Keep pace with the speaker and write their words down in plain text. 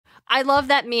I love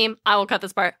that meme. I will cut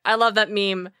this part. I love that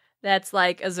meme that's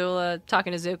like Azula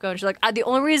talking to Zuko, and she's like, the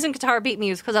only reason Katara beat me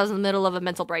was because I was in the middle of a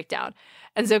mental breakdown.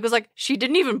 And Zuko's like, she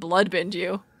didn't even bloodbend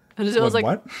you. And Azula's like,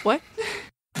 what?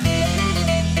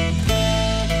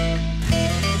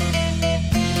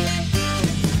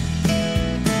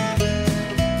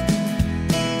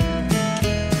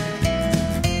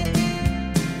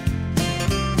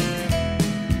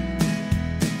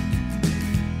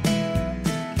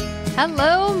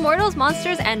 Hello, mortals,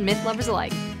 monsters, and myth lovers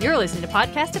alike. You're listening to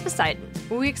Podcast of Poseidon,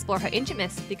 where we explore how ancient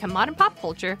myths become modern pop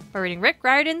culture by reading Rick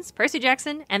Riordan's Percy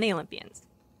Jackson and the Olympians.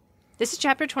 This is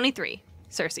Chapter 23,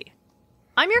 Circe.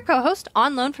 I'm your co-host,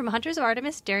 on loan from Hunters of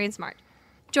Artemis, Darien and Smartt.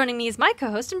 Joining me is my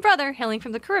co-host and brother, hailing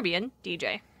from the Caribbean,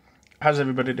 DJ. How's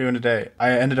everybody doing today?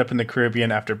 I ended up in the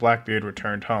Caribbean after Blackbeard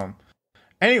returned home.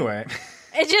 Anyway.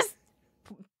 It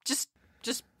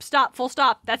just stop, full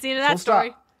stop. That's the end of that story.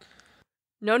 Stop.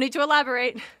 No need to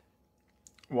elaborate.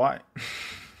 Why?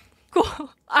 Cool.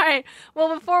 All right.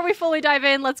 Well, before we fully dive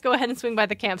in, let's go ahead and swing by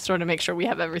the camp store to make sure we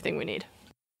have everything we need.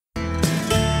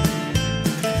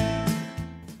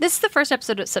 This is the first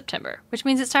episode of September, which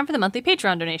means it's time for the monthly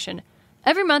Patreon donation.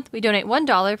 Every month, we donate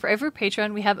 $1 for every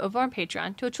patron we have over on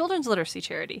Patreon to a children's literacy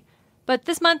charity. But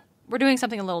this month, we're doing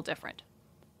something a little different.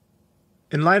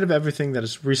 In light of everything that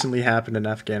has recently happened in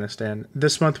Afghanistan,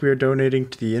 this month we are donating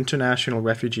to the International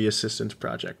Refugee Assistance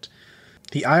Project.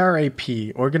 The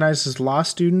IRAP organizes law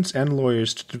students and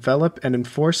lawyers to develop and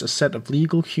enforce a set of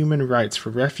legal human rights for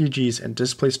refugees and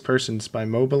displaced persons by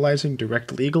mobilizing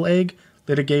direct legal aid,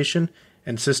 litigation,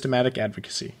 and systematic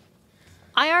advocacy.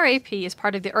 IRAP is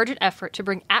part of the urgent effort to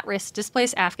bring at-risk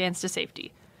displaced Afghans to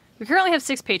safety. We currently have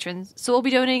 6 patrons, so we'll be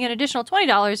donating an additional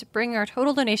 $20, bringing our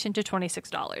total donation to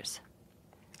 $26.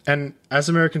 And as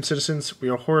American citizens, we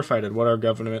are horrified at what our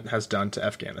government has done to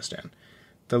Afghanistan.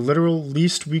 The literal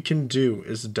least we can do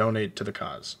is donate to the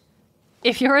cause.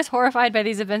 If you're as horrified by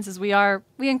these events as we are,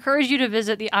 we encourage you to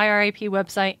visit the IRAP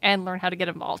website and learn how to get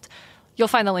involved. You'll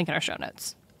find the link in our show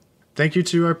notes. Thank you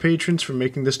to our patrons for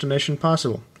making this donation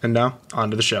possible. And now, on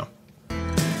to the show.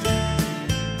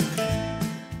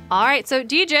 All right, so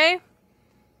DJ,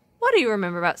 what do you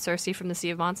remember about Circe from the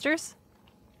Sea of Monsters?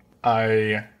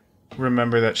 I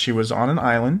remember that she was on an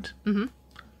island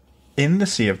in the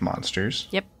Sea of Monsters.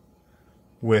 Yep.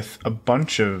 With a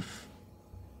bunch of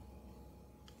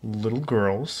little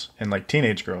girls and like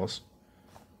teenage girls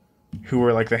who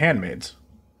were like the handmaids.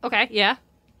 Okay, yeah.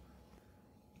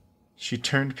 She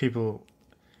turned people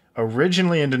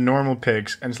originally into normal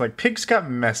pigs, and it's like pigs got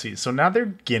messy, so now they're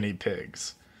guinea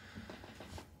pigs.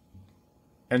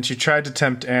 And she tried to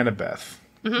tempt Annabeth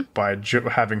by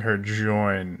having her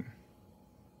join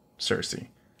Circe.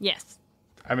 Yes.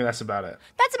 I mean, that's about it.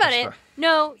 That's about it.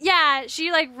 No, yeah,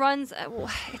 she like runs.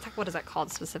 What is that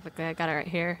called specifically? I got it right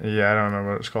here. Yeah, I don't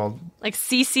remember what it's called. Like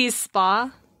Cece's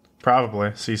Spa? Probably.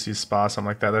 Cece's Spa, something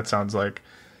like that. That sounds like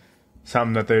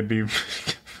something that they'd be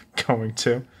going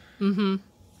to. Mm-hmm.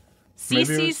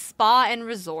 Cece's Spa and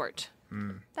Resort.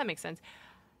 That makes sense.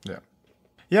 Yeah.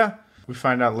 Yeah. We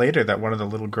find out later that one of the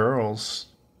little girls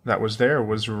that was there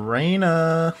was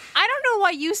Raina. I don't know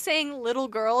why you saying little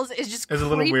girls is just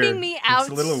creeping me out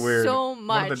so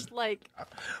much. Like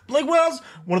what else?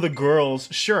 One of the girls,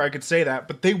 sure, I could say that,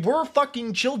 but they were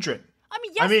fucking children. I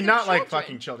mean, yes, not children. Like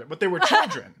fucking children, but they were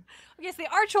children. Yes, they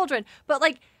are children, but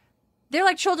like, they're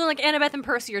like children like Annabeth and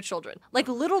Percy are children. Like,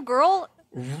 little girl...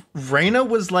 Raina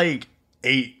was like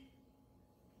 8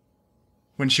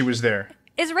 when she was there.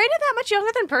 Is Raina that much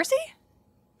younger than Percy?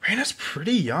 Raina's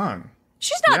pretty young.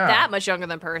 She's not that much younger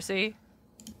than Percy.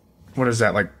 What is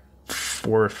that, like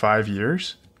 4 or 5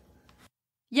 years?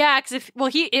 Yeah, because it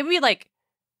would be like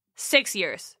 6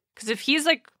 years. Because if he's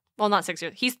like, well, not 6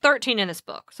 years. He's 13 in this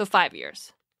book, so 5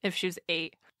 years. If she was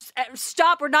 8.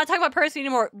 Stop, we're not talking about Percy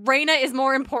anymore. Raina is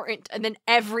more important than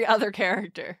every other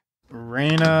character.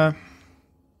 Raina,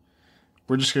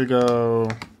 we're just going to go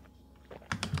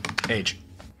age.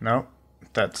 No,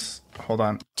 that's, hold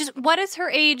on. Just, what is her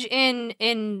age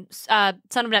in Son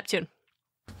of Neptune?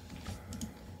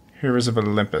 Heroes of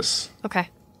Olympus. Okay.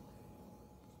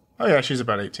 Oh yeah, she's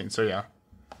about 18, so yeah.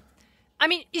 I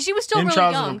mean, she was still in really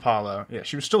Trials young. of Apollo, yeah,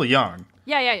 she was still young.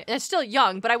 Yeah, it's still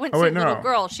young, but I wouldn't say little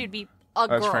girl. She'd be a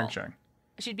girl. That's Frank Chang.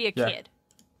 She'd be a kid.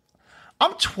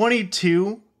 I'm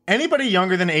 22. Anybody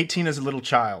younger than 18 is a little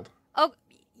child. Oh,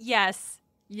 yes,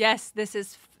 this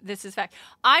is fact.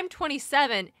 I'm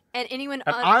 27, and anyone...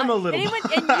 And I'm a little...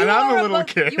 and I'm a little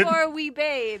kid. You are a wee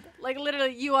babe. Like,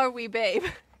 literally, you are a wee babe.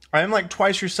 I am like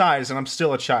twice your size, and I'm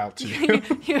still a child to you.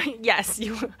 Yes,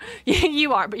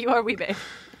 you are, but you are a wee babe.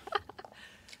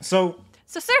 So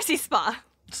Circe Spa.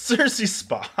 Circe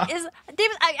Spa.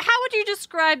 David, how would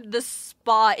describe the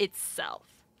spa itself?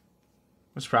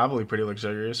 It's probably pretty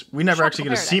luxurious. We never actually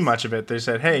get to see much of it. They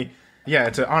said, hey, yeah,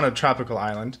 it's on a tropical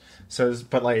island.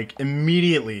 But like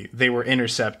immediately they were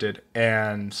intercepted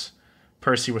and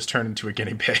Percy was turned into a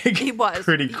guinea pig. He was.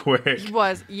 Pretty quick. He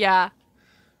was, yeah.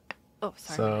 Oh,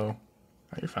 sorry. So,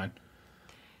 you're fine.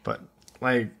 But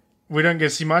like, we don't get to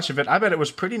see much of it. I bet it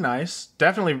was pretty nice.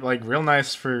 Definitely like real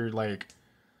nice for like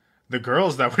the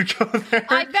girls that would go there.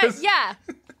 I bet, yeah.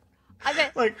 I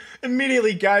bet. Like,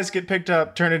 immediately guys get picked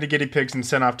up, turned into guinea pigs, and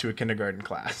sent off to a kindergarten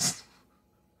class.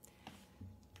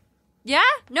 Yeah?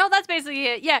 No, that's basically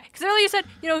it. Yeah, because earlier you said,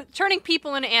 turning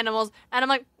people into animals, and I'm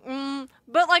like,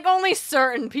 but like only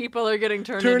certain people are getting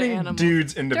turned into animals. Turning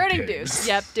dudes into pigs. Turning dudes.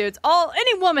 Yep, dudes.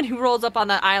 Any woman who rolls up on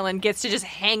that island gets to just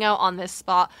hang out on this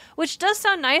spot, which does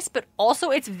sound nice, but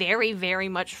also it's very, very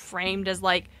much framed as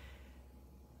like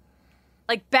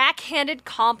backhanded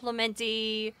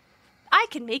complimenty. I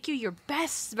can make you your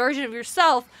best version of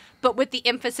yourself, but with the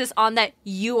emphasis on that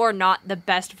you are not the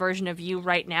best version of you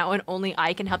right now and only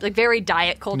I can help. Like very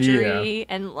diet culture-y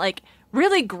and like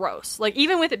really gross. Like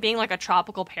even with it being like a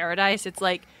tropical paradise, it's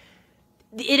like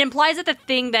it implies that the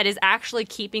thing that is actually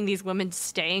keeping these women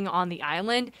staying on the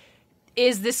island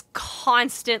is this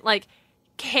constant like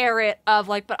carrot of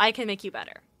like, but I can make you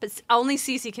better. But only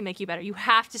Cece can make you better. You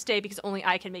have to stay because only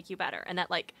I can make you better. And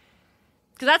that like,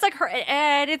 because that's like her,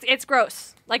 and it's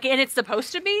gross. Like, and it's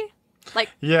supposed to be. Like,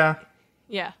 yeah.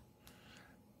 Yeah.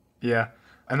 Yeah.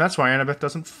 And that's why Annabeth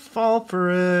doesn't fall for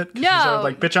it. No. She's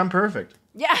like, bitch, I'm perfect.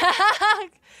 Yeah.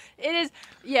 It is.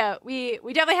 Yeah, we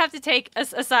definitely have to take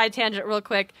a side tangent real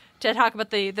quick to talk about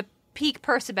the peak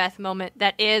Percabeth moment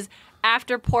that is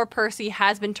after poor Percy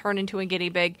has been turned into a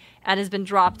guinea pig and has been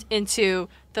dropped into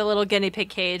the little guinea pig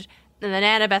cage. And then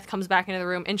Annabeth comes back into the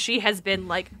room, and she has been,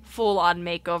 like, full-on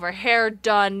makeover. Hair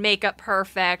done, makeup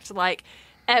perfect, like,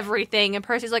 everything. And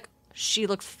Percy's like, she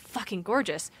looks fucking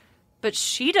gorgeous. But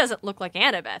she doesn't look like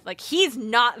Annabeth. Like, he's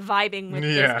not vibing with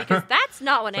this, because that's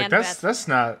not what Annabeth... That's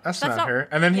not her.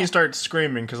 And then he starts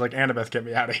screaming, because, like, Annabeth, get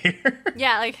me out of here.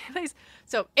 Yeah, like, please.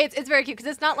 So, it's very cute,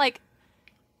 because it's not like...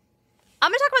 I'm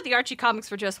going to talk about the Archie comics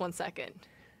for just 1 second.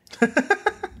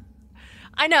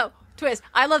 I know. Twist.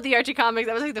 I love the Archie comics.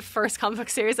 That was like the first comic book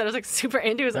series that I was like super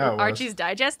into. It was Archie's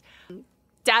Digest.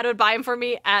 Dad would buy them for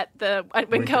me at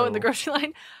Winco in the grocery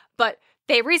line. But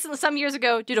they recently, some years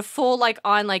ago, did a full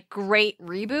great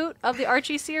reboot of the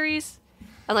Archie series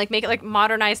and like make it like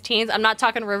modernized teens. I'm not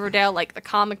talking Riverdale, like the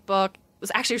comic book. It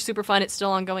was actually super fun. It's still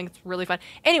ongoing. It's really fun.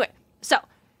 Anyway, so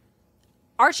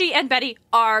Archie and Betty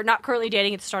are not currently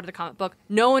dating at the start of the comic book.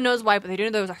 No one knows why, but they do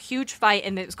know there was a huge fight,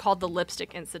 and it was called the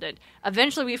lipstick incident.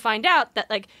 Eventually, we find out that,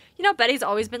 Betty's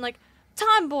always been,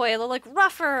 tomboy, a little,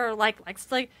 rougher,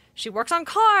 she works on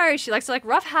cars, she likes to,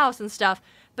 roughhouse and stuff,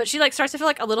 but she, starts to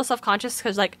feel, a little self-conscious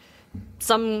because,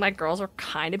 some, girls are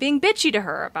kind of being bitchy to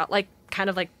her about,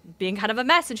 being kind of a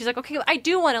mess, and she's like, okay, I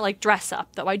do want to, dress up,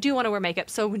 though. I do want to wear makeup,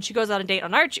 so when she goes on a date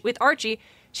with Archie,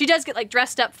 she does get,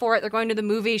 dressed up for it. They're going to the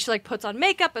movie. She, puts on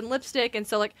makeup and lipstick. And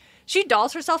so, she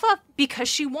dolls herself up because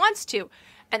she wants to.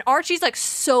 And Archie's,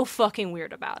 so fucking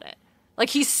weird about it.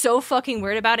 He's so fucking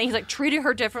weird about it. He's, treated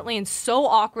her differently and so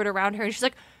awkward around her. And she's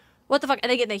like, what the fuck?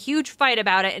 And they get in a huge fight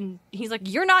about it. And he's like,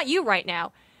 you're not you right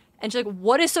now. And she's like,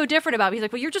 what is so different about me? He's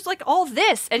like, well, you're just, all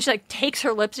this. And she, takes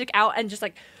her lipstick out and just,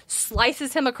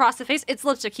 slices him across the face. It's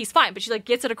lipstick. He's fine. But she,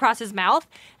 gets it across his mouth.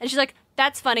 And she's like,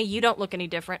 that's funny, you don't look any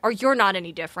different, or you're not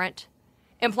any different,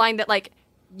 implying that,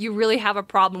 you really have a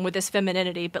problem with this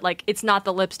femininity, but, it's not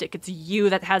the lipstick, it's you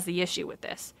that has the issue with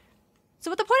this. So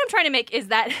what the point I'm trying to make is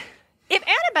that if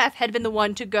Annabeth had been the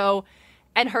one to go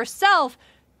and herself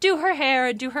do her hair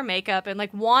and do her makeup and,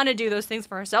 want to do those things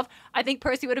for herself, I think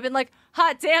Percy would have been like,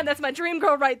 hot damn, that's my dream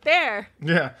girl right there.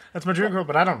 Yeah, that's my dream girl,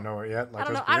 but I don't know her yet. I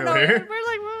don't know.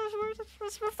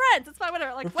 We're friends. It's fine,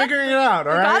 whatever. We're figuring it out,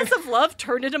 all right? The goddess of love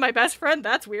turned into my best friend?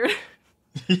 That's weird.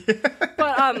 Yeah.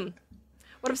 But,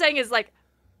 what I'm saying is,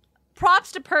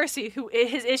 props to Percy, who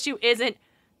his issue isn't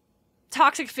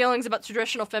toxic feelings about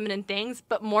traditional feminine things,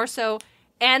 but more so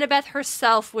Annabeth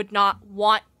herself would not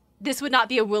want, this would not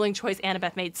be a willing choice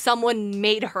Annabeth made. Someone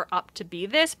made her up to be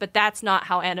this, but that's not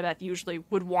how Annabeth usually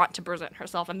would want to present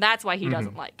herself, and that's why he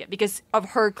doesn't like it, because of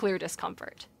her clear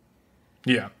discomfort.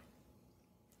 Yeah.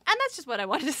 And that's just what I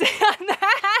wanted to say on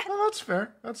that. Well, that's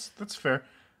fair. That's fair.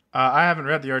 I haven't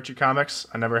read the Archie comics.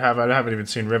 I never have. I haven't even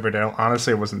seen Riverdale.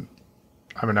 Honestly, it wasn't.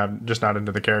 I mean, I'm just not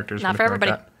into the characters. Not for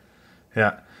everybody. Like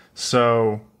yeah.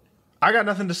 So I got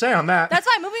nothing to say on that. That's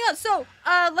fine. Moving on. So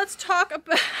let's talk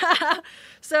about.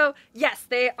 So yes,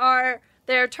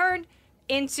 they're turned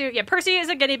Percy is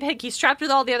a guinea pig. He's trapped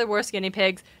with all the other worst guinea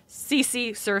pigs.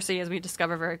 Circe, as we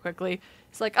discover very quickly.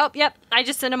 It's like, oh, yep, I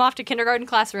just sent him off to kindergarten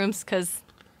classrooms because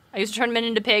I used to turn them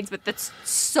into pigs, but that's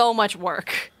so much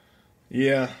work.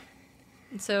 Yeah.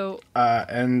 And so...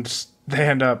 and they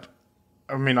end up...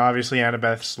 I mean, obviously,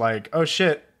 Annabeth's like, oh,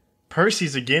 shit,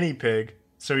 Percy's a guinea pig.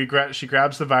 So she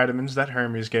grabs the vitamins that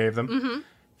Hermes gave them,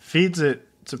 feeds it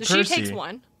to Percy. She takes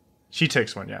one. She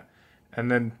takes one, yeah. And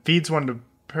then feeds one to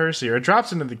Percy, or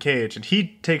drops into the cage, and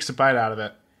he takes a bite out of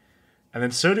it. And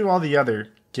then so do all the other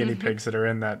guinea pigs that are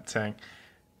in that tank.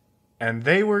 And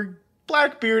they were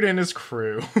Blackbeard and his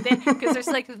crew. Because there's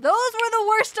like, those were the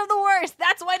worst of the worst.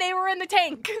 That's why they were in the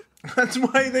tank. That's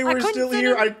why they were still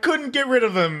here. I couldn't get rid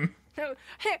of them. So,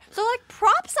 like,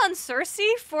 props on Circe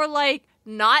for, like,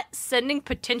 not sending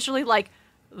potentially, like,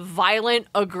 violent,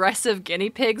 aggressive guinea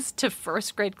pigs to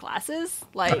first grade classes.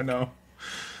 Like, I know.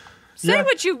 Say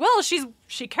what you will,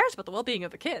 she cares about the well-being of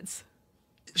the kids.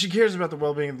 She cares about the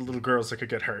well-being of the little girls that could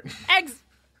get hurt.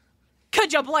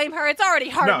 Could you blame her? It's already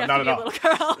hard enough to be a little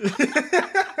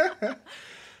girl.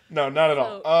 No, not at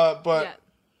all. But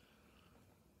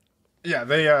they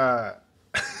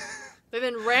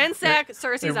then ransack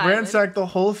Circe's island. They ransack the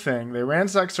whole thing. They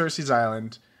ransack Circe's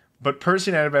island, but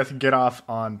Percy and Annabeth get off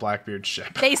on Blackbeard's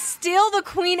ship. They steal the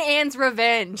Queen Anne's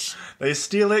revenge. They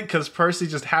steal it because Percy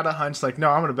just had a hunch, like, no,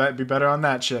 I'm going to be better on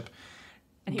that ship.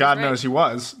 And God knows he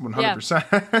was,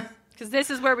 100%. Because this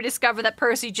is where we discover that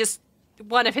Percy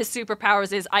one of his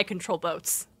superpowers is I control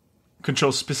boats.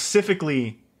 Control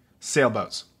specifically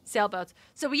sailboats. Sailboats.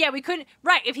 So, we couldn't...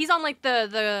 Right, if he's on, like,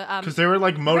 the because they were,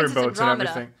 like, motorboats and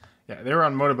everything. Yeah, they were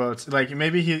on motorboats. Like,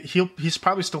 maybe he's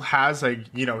probably still has, like,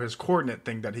 you know, his coordinate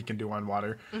thing that he can do on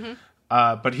water.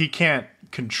 But he can't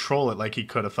control it like he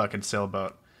could a fucking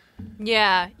sailboat.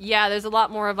 Yeah, there's a lot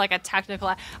more of, like, a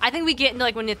technical... I think we get into,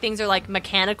 like, when things are, like,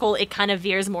 mechanical, it kind of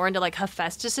veers more into, like,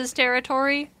 Hephaestus's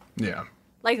territory. Yeah.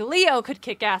 Like, Leo could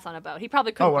kick ass on a boat. He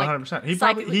probably could. 100%. He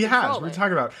has. What are you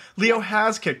talking about? Leo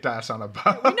has kicked ass on a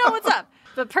boat. We know what's up.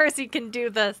 But Percy can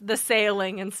do the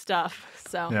sailing and stuff.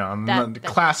 So yeah, the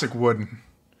classic wooden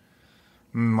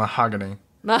mahogany.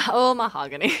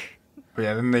 Mahogany. But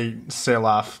yeah, then they sail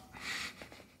off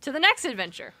to the next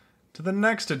adventure.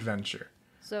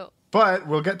 But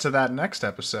we'll get to that next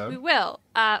episode. We will.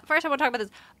 First, I want to talk about this.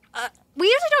 We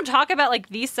usually don't talk about, like,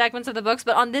 these segments of the books,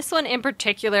 but on this one in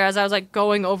particular, as I was, like,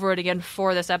 going over it again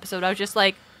for this episode, I was just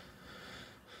like,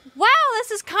 wow,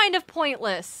 this is kind of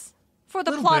pointless for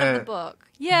the plot of the book.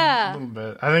 Yeah. A little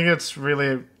bit. I think it's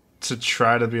really to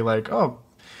try to be like, oh,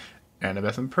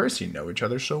 Annabeth and Percy know each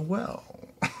other so well.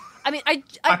 I mean, I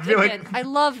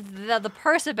love the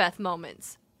Percibeth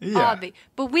moments. Yeah.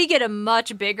 But we get a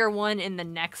much bigger one in the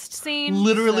next scene.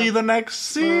 Literally the next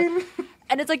scene.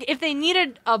 And it's like, if they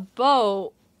needed a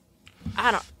boat,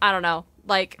 I don't know.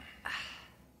 Like,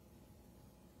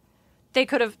 they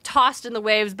could have tossed in the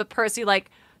waves, but Percy, like,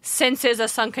 senses a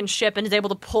sunken ship and is able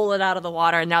to pull it out of the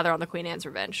water, and now they're on the Queen Anne's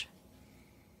revenge.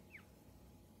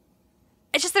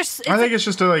 It's just, I think it's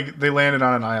just they landed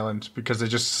on an island because they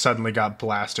just suddenly got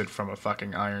blasted from a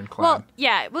fucking ironclad. Well,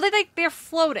 yeah. Well, they're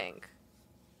floating.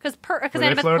 Because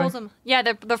Annabeth pulls them. Yeah,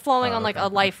 they're flowing on, like, a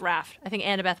life raft. I think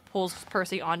Annabeth pulls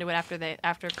Percy onto it after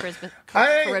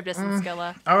Charybdis and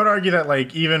Scylla. I would argue that,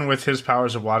 like, even with his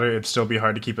powers of water, it'd still be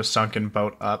hard to keep a sunken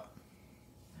boat up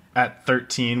at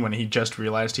 13 when he just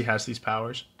realized he has these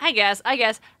powers. I guess.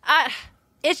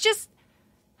 It's just...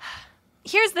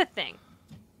 Here's the thing.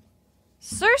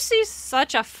 Circe's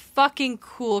such a fucking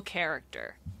cool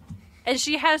character. And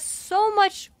she has so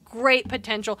much great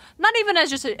potential, not even as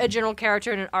just a general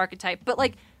character and an archetype, but,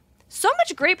 like, so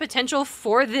much great potential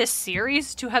for this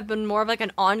series to have been more of, like,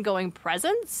 an ongoing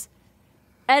presence,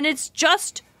 and it's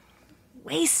just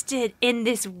wasted in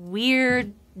this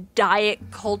weird diet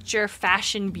culture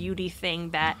fashion beauty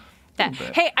thing that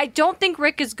hey, I don't think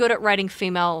Rick is good at writing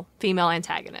female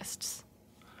antagonists.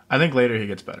 I think later he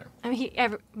gets better. I mean,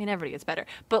 everybody gets better,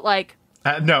 but, like,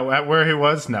 no, at where he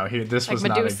was, no, this like was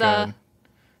Medusa, not a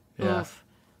good. Yeah. Oof.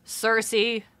 Circe,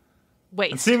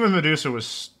 wait. And scene with Medusa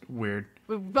was weird.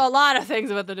 A lot of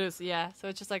things about Medusa, yeah. So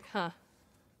it's just like, huh.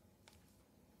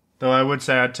 Though I would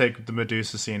say I'd take the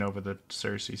Medusa scene over the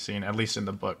Circe scene, at least in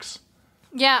the books.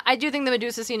 Yeah, I do think the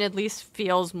Medusa scene at least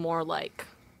feels more like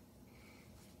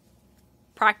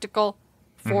practical,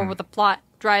 forward with the plot,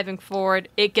 driving forward.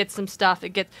 It gets some stuff. It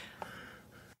gets...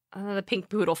 the pink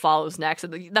poodle follows next.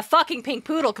 The fucking pink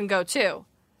poodle can go too.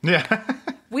 Yeah.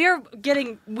 We're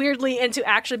getting weirdly into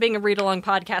actually being a read-along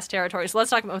podcast territory, so let's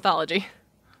talk about mythology.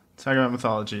 Talk about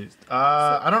mythology.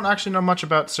 I don't actually know much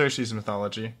about Circe's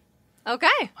mythology. Okay.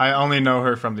 I only know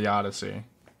her from the Odyssey,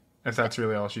 if that's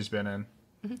really all she's been in.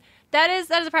 That is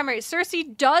the primary. Circe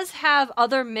does have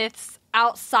other myths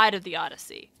outside of the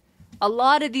Odyssey. A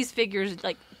lot of these figures,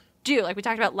 like we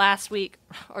talked about last week,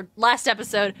 or last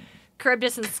episode,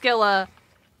 Charybdis and Scylla,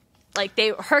 like,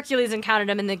 Hercules encountered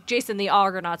them, and then Jason the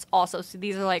Argonauts also. So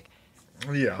these are, like,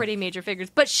 pretty major figures.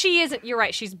 But she isn't, you're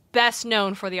right, she's best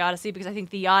known for the Odyssey, because I think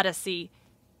the Odyssey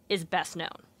is best known.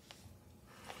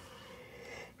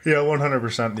 Yeah,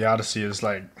 100%. The Odyssey is,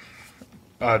 like,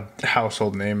 a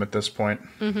household name at this point.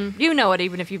 Mm-hmm. You know it,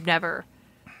 even if you've never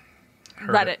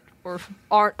read it or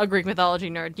aren't a Greek mythology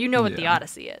nerd. You know what the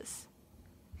Odyssey is.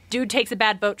 Dude takes a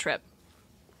bad boat trip.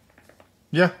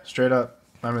 Yeah, straight up.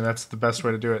 I mean, that's the best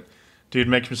way to do it. Dude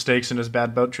makes mistakes in his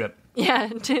bad boat trip. Yeah,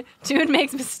 dude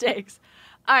makes mistakes.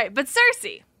 All right, but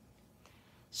Circe.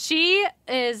 She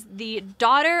is the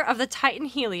daughter of the Titan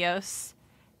Helios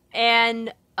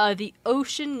and the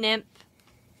ocean nymph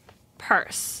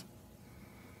Perse,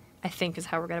 I think is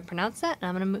how we're going to pronounce that, and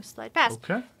I'm going to move slide past.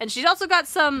 Okay. And she's also got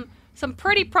some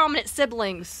pretty prominent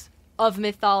siblings of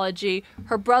mythology.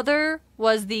 Her brother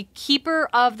was the keeper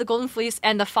of the Golden Fleece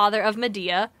and the father of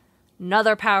Medea,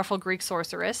 another powerful Greek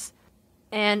sorceress.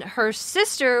 And her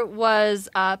sister was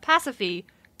Pasiphae,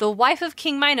 the wife of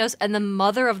King Minos and the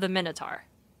mother of the Minotaur.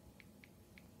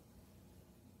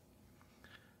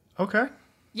 Okay.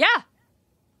 Yeah.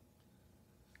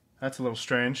 That's a little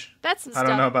strange. That's some I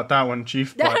don't know about that one,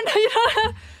 Chief. But...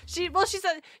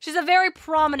 she's a very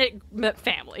prominent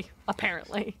family,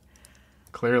 apparently.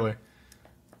 Clearly.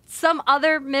 Some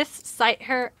other myths cite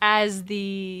her as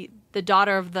the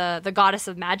daughter of the goddess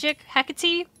of magic,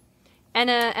 Hecate, and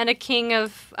a king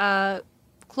of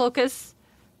Cloacus.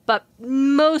 But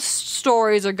most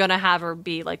stories are gonna have her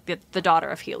be like the daughter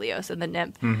of Helios and the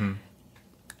nymph. Mm-hmm.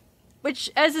 Which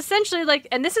is essentially like,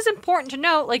 and this is important to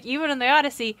note, like even in the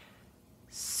Odyssey,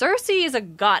 Circe is a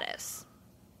goddess.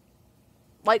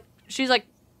 Like, she's like,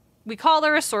 we call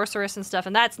her a sorceress and stuff,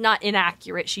 and that's not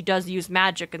inaccurate. She does use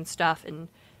magic and stuff, and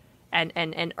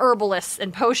herbalists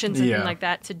and potions and things like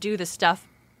that to do this stuff.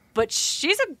 But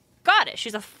she's a goddess.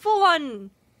 She's a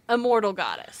full-on immortal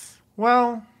goddess.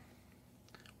 Well,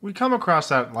 we come across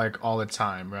that, like, all the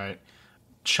time, right?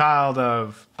 Child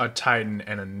of a titan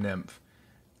and a nymph.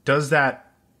 Does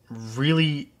that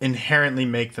really inherently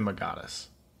make them a goddess?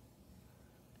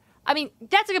 I mean,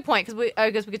 that's a good point, because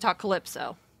I guess we could talk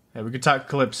Calypso. Yeah, we could talk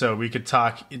Calypso. We could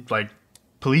talk, like,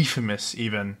 Polyphemus,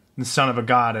 even. The son of a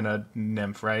god and a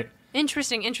nymph, right?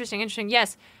 Interesting.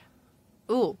 Yes.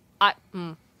 Ooh.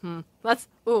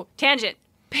 Tangent.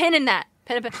 Pin in that.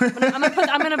 Pin.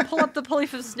 I'm gonna pull up the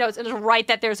Polyphemus notes and just write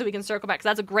that there so we can circle back, because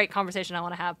that's a great conversation I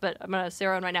want to have, but I'm gonna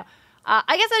zero in right now.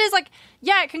 I guess that is, like,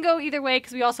 yeah, it can go either way,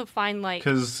 because we also find, like...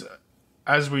 Because,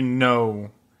 as we know,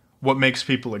 what makes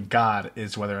people a god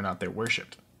is whether or not they're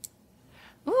worshipped.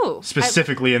 Ooh.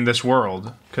 Specifically in this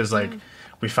world, because, like,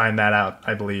 we find that out,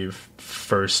 I believe,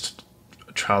 first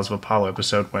Trials of Apollo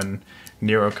episode when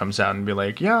Nero comes out and be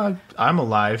like, yeah, I'm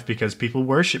alive because people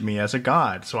worship me as a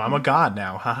god, so I'm a god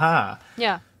now, haha.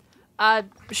 Yeah.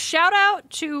 Shout out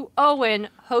to Owen,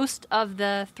 host of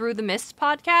the Through the Mist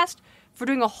podcast, for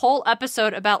doing a whole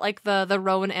episode about, like, the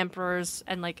Roman emperors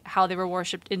and, like, how they were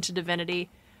worshipped into divinity.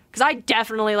 Because I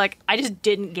definitely, like, I just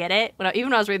didn't get it. Even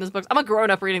when I was reading those books, I'm a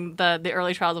grown-up reading the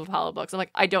early Trials of Apollo books. I'm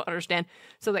like, I don't understand.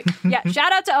 So, like, yeah,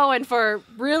 shout out to Owen for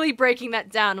really breaking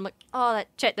that down. I'm like, oh, that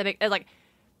shit, like,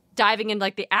 diving into,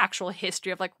 like, the actual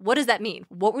history of, like, what does that mean?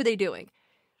 What were they doing?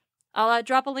 I'll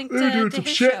drop a link to his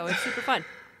show. It's super fun.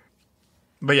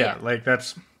 But yeah, like,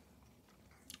 that's...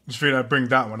 Just figured I'd bring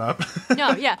that one up.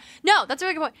 No, that's a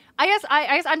very good point. I guess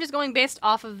I'm just going based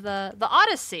off of the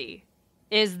Odyssey,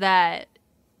 is that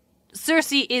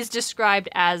Circe is described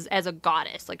as a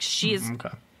goddess. Like, she's,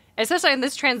 especially in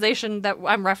this translation that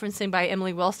I'm referencing by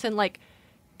Emily Wilson, like,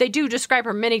 they do describe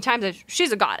her many times as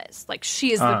she's a goddess. Like,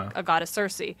 she is a goddess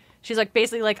Circe. She's, like,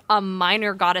 basically, like, a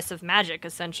minor goddess of magic,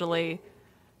 essentially.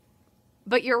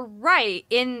 But you're right.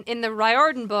 In the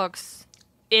Riordan books,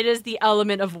 it is the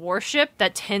element of worship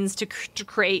that tends to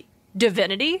create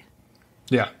divinity.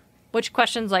 Yeah. Which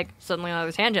questions, like, suddenly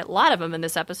another tangent, a lot of them in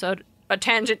this episode, a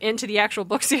tangent into the actual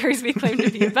book series we claim to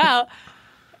be about.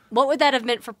 What would that have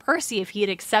meant for Percy if he had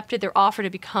accepted their offer to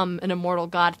become an immortal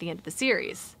god at the end of the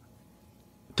series?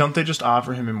 Don't they just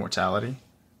offer him immortality?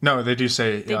 No, they do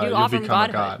say you'll become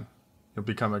a god. You'll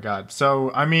become a god.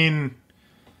 So, I mean,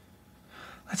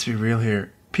 let's be real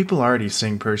here. People already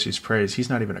sing Percy's praise. He's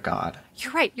not even a god.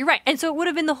 You're right. And so it would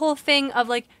have been the whole thing of,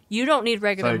 like, you don't need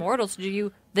regular mortals to do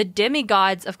you. The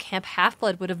demigods of Camp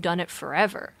Half-Blood would have done it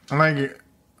forever. I'm like,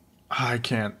 I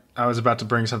can't. I was about to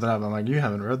bring something up. I'm like, you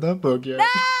haven't read that book yet. No!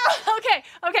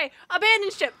 Okay.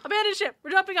 Abandon ship.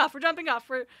 We're jumping off.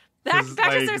 Back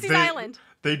to Circe's Island.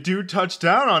 They do touch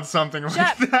down on something like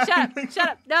that. Shut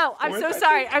up. No, I'm so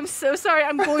sorry. I'm so sorry.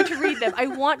 I'm going to read them. I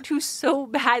want to so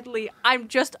badly. I'm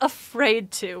just afraid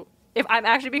to. If I'm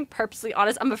actually being purposely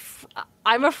honest,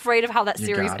 I'm afraid of how that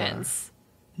series ends.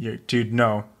 Dude,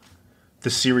 no.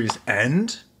 The series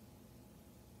end?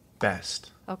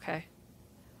 Best. Okay.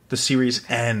 The series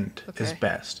end is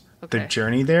best. Okay. The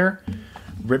journey there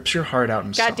rips your heart out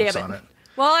and God damn stomps on it.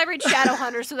 Well, I read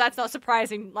Shadowhunter, so that's not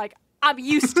surprising. Like, I'm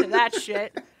used to that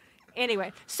shit.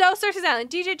 Anyway, so Circe's Island.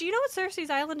 DJ, do you know what Circe's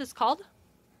Island is called?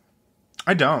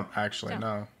 I don't, actually,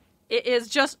 no. It is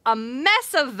just a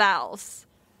mess of vowels.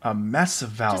 A mess of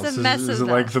vowels. Just a mess of Is it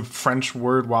vowels. like the French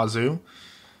word wazoo?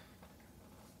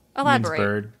 Elaborate. Means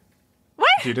bird. What?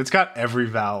 Dude, it's got every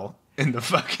vowel in the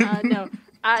fucking... No.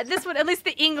 This one, at least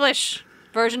the English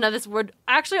version of this word,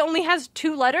 actually only has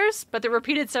 2 letters, but they're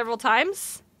repeated several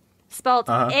times. Spelled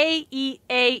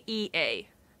A-E-A-E-A.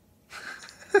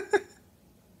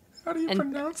 How do you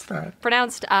pronounce that?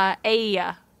 Pronounced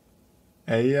Aia.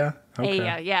 Aia? Okay.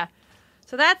 Aia, yeah.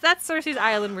 So that's Circe's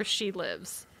Island where she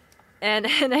lives. And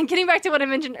then getting back to what I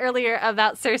mentioned earlier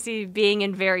about Circe being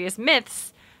in various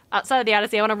myths outside of the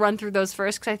Odyssey, I want to run through those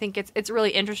first because I think it's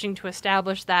really interesting to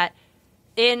establish that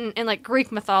in like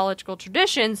Greek mythological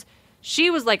traditions, she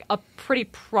was like a pretty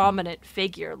prominent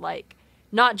figure, like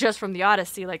not just from the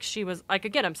Odyssey, like she was like,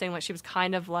 again, I'm saying like she was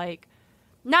kind of like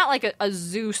not like a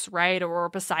Zeus, right, or a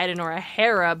Poseidon or a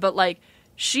Hera, but like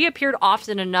she appeared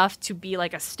often enough to be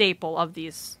like a staple of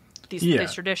these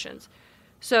traditions.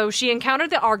 So she encountered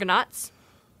the Argonauts.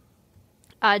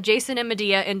 Jason and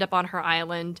Medea end up on her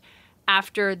island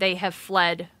after they have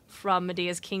fled from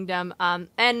Medea's kingdom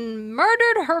and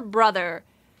murdered her brother,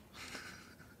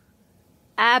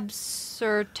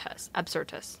 Absyrtus. I'm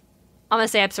going to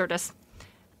say Absyrtus.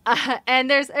 And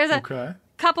there's a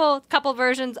couple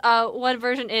versions. One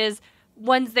version is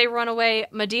once they run away,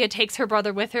 Medea takes her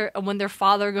brother with her, and when their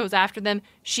father goes after them,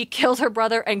 she kills her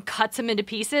brother and cuts him into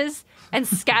pieces and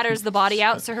scatters the body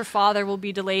out so her father will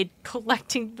be delayed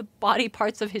collecting the body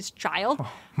parts of his child.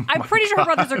 Oh, I'm pretty sure her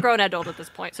brothers are grown adult at this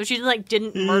point, so she like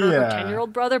didn't murder her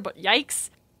 10-year-old brother, but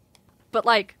yikes. But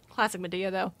like, classic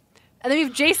Medea though. And then we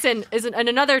have Jason is in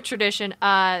another tradition.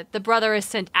 The brother is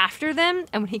sent after them,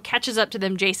 and when he catches up to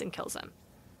them, Jason kills him.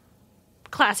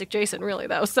 Classic Jason, really,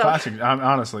 though. So classic,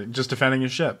 honestly, just defending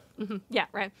his ship. Mm-hmm. Yeah,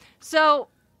 right. So,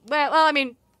 well, I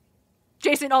mean,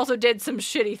 Jason also did some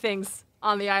shitty things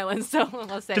on the island, so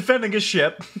let's say. Defending his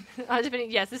ship.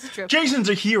 Yes, this is true. Jason's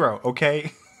a hero,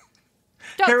 okay?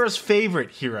 Hera's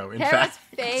favorite hero, in fact.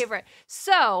 Hera's favorite.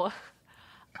 So,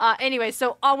 anyway,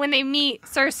 so when they meet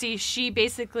Circe, she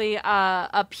basically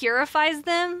purifies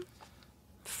them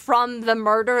from the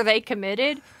murder they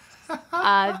committed.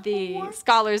 The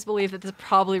scholars believe that this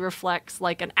probably reflects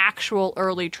like an actual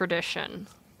early tradition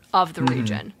of the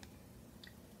region.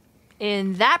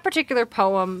 In that particular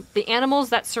poem, the animals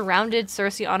that surrounded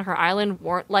Circe on her island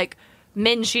weren't like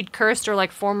men she'd cursed or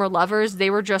like former lovers. They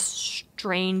were just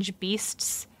strange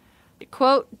beasts.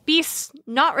 Quote, beasts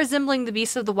not resembling the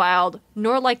beasts of the wild,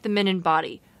 nor like the men in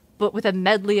body, but with a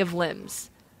medley of limbs.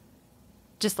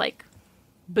 Just like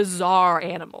bizarre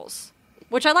animals.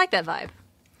 Which I like that vibe.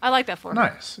 I like that for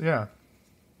Nice, yeah.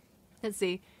 Let's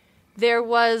see. There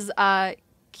was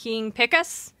King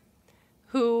Picus,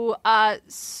 who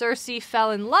Circe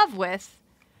fell in love with,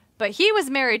 but he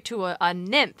was married to a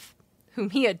nymph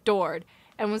whom he adored.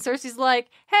 And when Circe's like,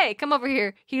 hey, come over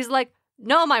here, he's like,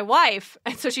 no, my wife.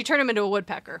 And so she turned him into a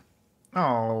woodpecker.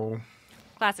 Oh.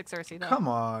 Classic Circe, though. Come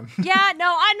on. Yeah,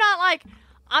 no,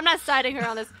 I'm not siding her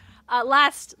on this.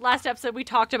 Last episode, we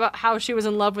talked about how she was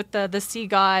in love with the sea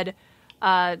god,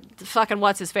 fucking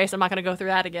what's his face? I'm not going to go through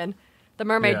that again. The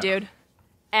mermaid dude.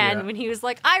 And when he was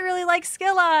like, I really like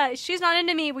Scylla. She's not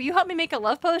into me. Will you help me make a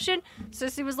love potion?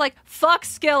 Circe was like, fuck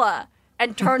Scylla.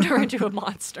 And turned her into a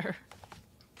monster.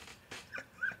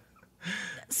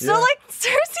 So, like,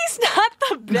 Circe's not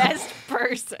the best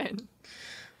person.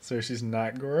 Circe's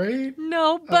not great?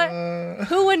 No, but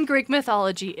who in Greek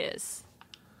mythology is?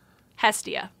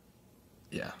 Hestia.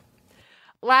 Yeah.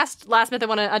 Last myth I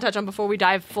want to touch on before we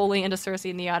dive fully into Circe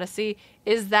in the Odyssey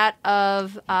is that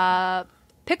of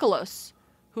Piccolos,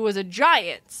 who was a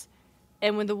giant.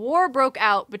 And when the war broke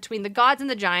out between the gods and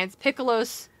the giants,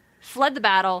 Piccolos fled the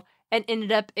battle and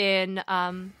ended up in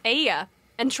Aia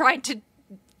and tried to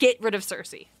get rid of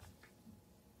Circe.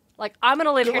 Like, I'm going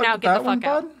to live here now, get the fuck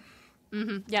out.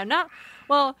 Mm-hmm. Yeah, not...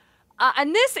 Well,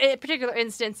 in this particular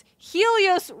instance,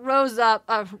 Helios rolls up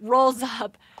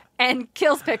and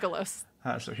kills Piccolos.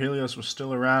 So Helios was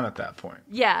still around at that point.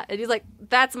 Yeah, and he's like,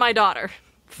 that's my daughter.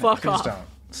 Fuck off. Please don't.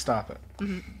 Stop it.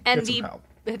 Mm-hmm. And Get some help.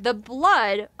 the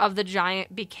blood of the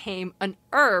giant became an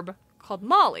herb called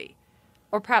molly,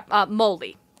 or perhaps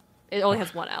moly. It only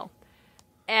has one L.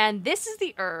 And this is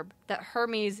the herb that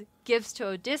Hermes gives to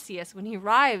Odysseus when he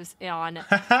arrives on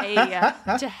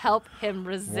Aea to help him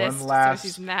resist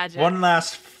Circe's magic. One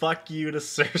last fuck you to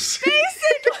Circe.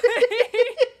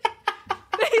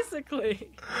 Basically.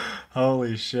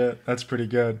 Holy shit, that's pretty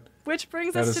good. Which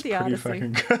brings us to the Odyssey.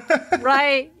 Fucking good.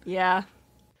 Right? Yeah.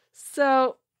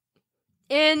 So,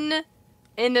 in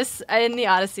the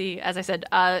Odyssey, as I said,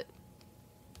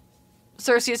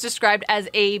 Circe is described as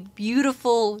a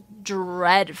beautiful,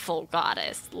 dreadful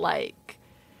goddess, like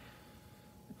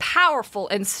powerful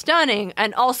and stunning,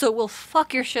 and also will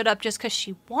fuck your shit up just because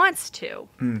she wants to.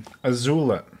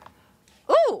 Azula.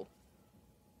 Ooh.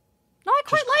 No, I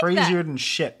quite just like that. Crazier than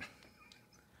shit.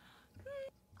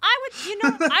 I would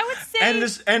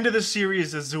say... End of the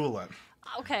series, Azula.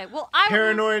 Okay, well,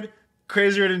 Paranoid,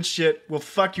 crazier than shit, will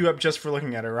fuck you up just for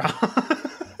looking at her.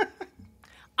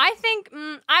 I think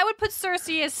I would put Circe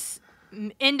as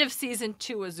end of season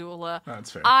 2 Azula. Oh,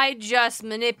 that's fair. I just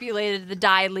manipulated the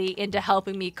Daily into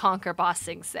helping me conquer Ba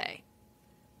Sing Se.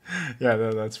 Yeah,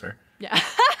 that's fair. Yeah.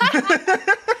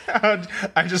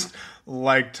 I just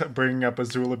liked bringing up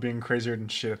Azula being crazier than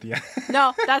shit at the end.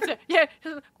 No, that's it. Yeah,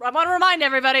 I want to remind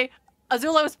everybody,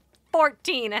 Azula was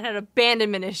 14 and had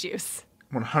abandonment issues.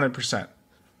 100%.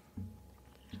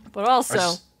 But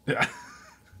also... yeah.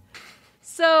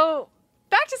 So,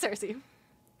 back to Circe.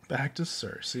 Back to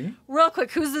Circe. Real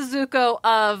quick, who's the Zuko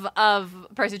of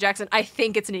Percy Jackson? I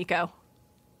think it's Nico.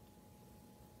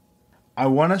 I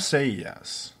want to say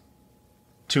yes.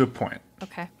 To a point.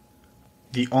 Okay.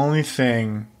 The only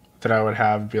thing that I would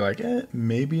have be like,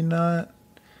 maybe not.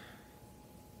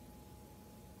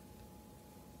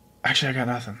 Actually, I got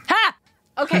nothing. Ha!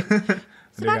 Okay.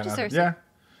 So back to Circe. Yeah.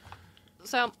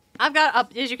 So I've got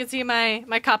up, as you can see,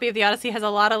 my copy of the Odyssey has a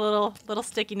lot of little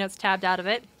sticky notes tabbed out of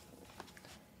it.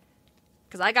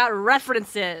 Because I got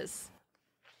references.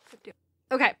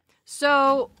 Okay,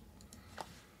 so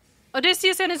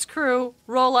Odysseus and his crew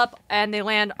roll up and they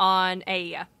land on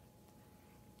Aea.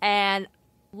 And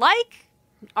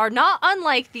not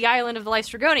unlike the island of the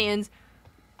Lystragonians,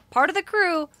 part of the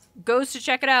crew goes to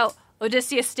check it out.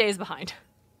 Odysseus stays behind.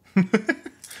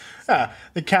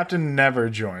 The captain never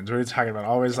joins. What are you talking about?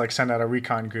 Always send out a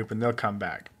recon group and they'll come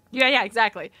back. Yeah,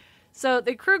 exactly. So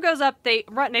the crew goes up, they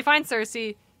find Circe.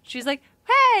 She's like,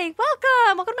 hey,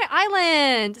 welcome to my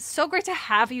island. So great to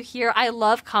have you here. I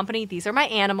love company. These are my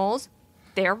animals.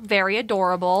 They're very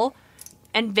adorable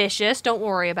and vicious. Don't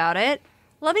worry about it.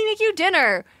 Let me make you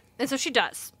dinner. And so she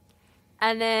does.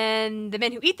 And then the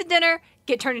men who eat the dinner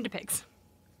get turned into pigs.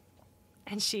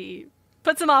 And she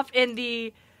puts them off in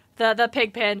the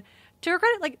pig pen. To her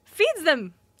credit, feeds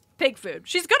them pig food.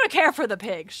 She's going to care for the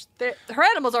pigs. Her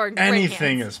animals are in great hands.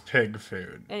 Anything is pig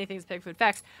food. Anything is pig food.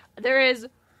 Facts. There is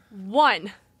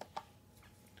one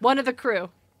of the crew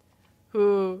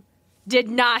who did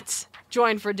not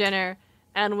join for dinner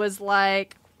and was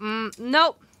like,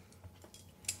 nope.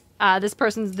 This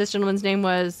gentleman's name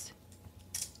was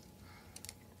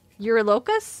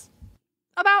Eurylochus?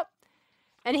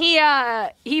 And he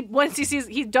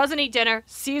doesn't eat dinner,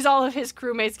 sees all of his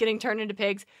crewmates getting turned into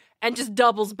pigs, and just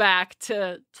doubles back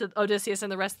to Odysseus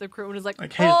and the rest of the crew and is like,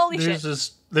 hey, holy shit.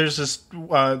 There's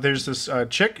this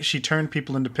chick, she turned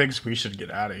people into pigs, we should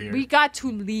get out of here. We got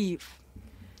to leave.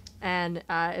 And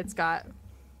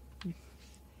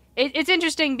it's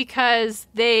interesting because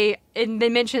they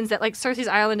mentions that Circe's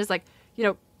island is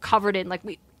covered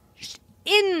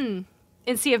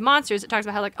in Sea of Monsters. It talks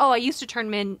about how I used to turn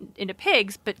men into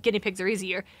pigs, but guinea pigs are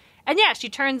easier. And yeah, she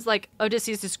turns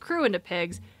Odysseus' crew into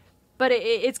pigs, but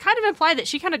it's kind of implied that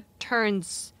she kind of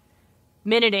turns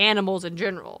men into animals in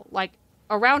general.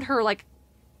 Around her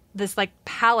this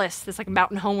palace, this like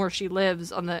mountain home where she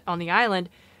lives on the island,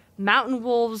 mountain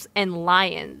wolves and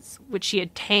lions, which she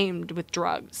had tamed with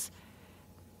drugs.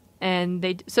 And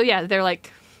they're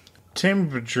like,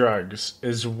 tamed with drugs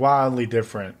is wildly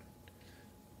different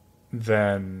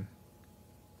than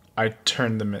I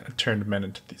turned men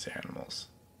into these animals.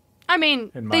 I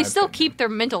mean, they still keep their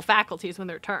mental faculties when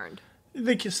they're turned.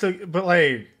 They can still, but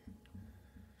like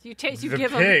you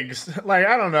give pigs, them... like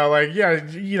I don't know, like yeah,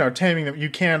 you know, taming them. You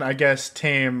can, I guess,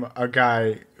 tame a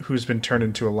guy who's been turned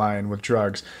into a lion with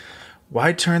drugs.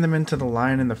 Why turn them into the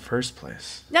lion in the first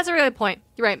place? That's a really good point.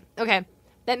 You're right. Okay.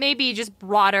 That may be just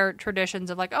broader traditions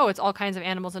of like, oh, it's all kinds of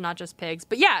animals and not just pigs.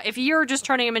 But yeah, if you're just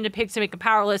turning them into pigs to make them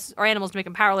powerless, or animals to make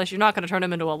them powerless, you're not going to turn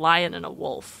them into a lion and a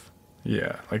wolf.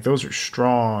 Yeah, like those are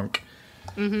strong.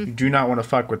 Mm-hmm. You do not want to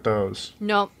fuck with those.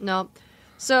 No.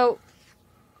 So,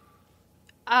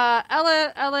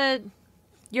 Ella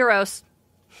Euros.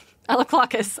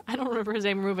 Elaclocus. I don't remember his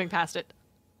name. We're moving past it.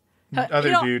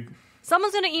 Other dude.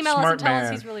 Someone's going to email us Smart and tell us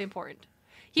man. he's really important.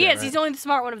 He is. Right. He's only the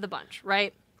smart one of the bunch,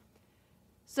 right?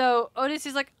 So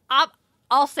Odysseus like,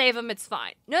 I'll save him. It's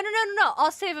fine. No.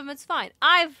 I'll save him. It's fine.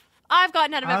 I've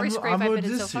gotten out of every scrape I've been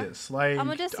in so far. I'm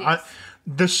Odysseus.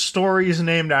 The story is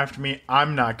named after me.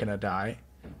 I'm not going to die.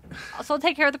 So I'll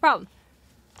take care of the problem.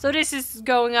 So Odysseus is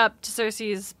going up to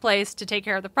Circe's place to take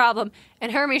care of the problem,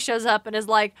 and Hermes shows up and is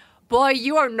like, boy,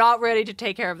 you are not ready to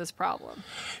take care of this problem.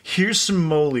 Here's some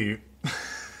moly.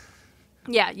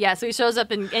 Yeah, so he shows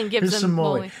up and gives him some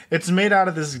moly. It's made out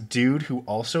of this dude who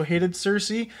also hated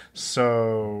Circe,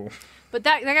 so... But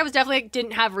that guy was definitely,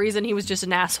 didn't have reason, he was just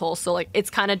an asshole, so, like, it's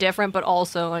kind of different, but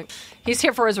also, like, he's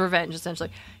here for his revenge, essentially.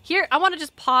 Here, I want to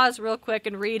just pause real quick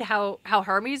and read how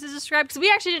Hermes is described, because we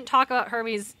actually didn't talk about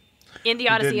Hermes in the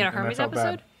Odyssey in a Hermes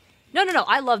episode. No,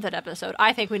 I love that episode.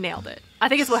 I think we nailed it. I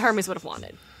think it's what Hermes would have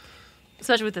wanted,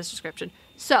 especially with this description.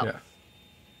 So... Yeah.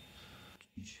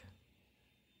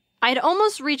 I had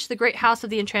almost reached the great house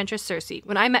of the enchantress Circe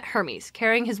when I met Hermes,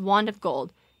 carrying his wand of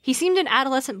gold. He seemed an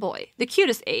adolescent boy, the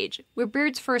cutest age, where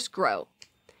beards first grow.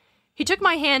 He took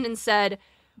my hand and said,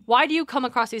 why do you come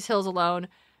across these hills alone?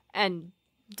 And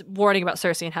warning about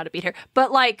Circe and how to beat her.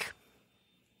 But, like,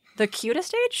 the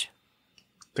cutest age?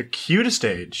 The cutest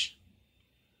age?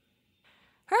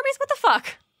 Hermes, what the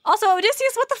fuck? Also,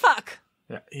 Odysseus, what the fuck?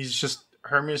 Yeah,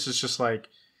 Hermes is just like,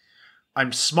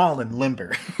 I'm small and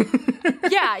limber.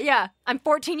 Yeah. I'm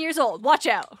 14 years old. Watch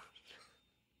out.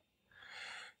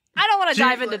 I don't want to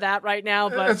dive into that right now,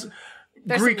 but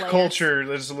Greek culture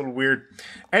is a little weird.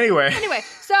 Anyway,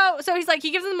 so he's like,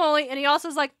 he gives him the moly, and he also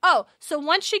is like, oh, so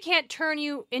once she can't turn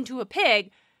you into a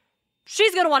pig,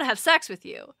 she's going to want to have sex with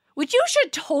you, which you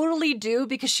should totally do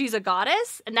because she's a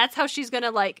goddess, and that's how she's going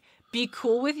to, like, be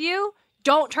cool with you.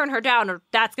 Don't turn her down or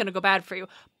that's going to go bad for you.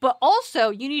 But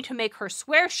also, you need to make her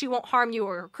swear she won't harm you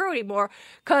or her crew anymore,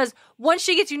 because once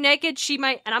she gets you naked, she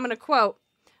might, and I'm going to quote...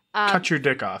 cut your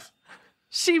dick off.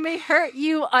 She may hurt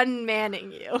you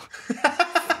unmanning you.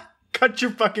 Cut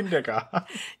your fucking dick off.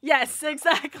 Yes,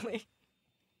 exactly.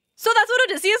 So that's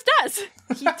what Odysseus does.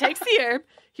 He takes the herb,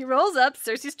 he rolls up,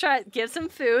 Circe gives him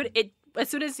food. As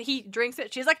soon as he drinks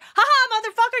it, she's like, haha,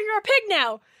 motherfucker, you're a pig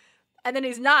now. And then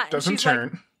he's not. Doesn't turn.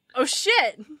 Like, oh,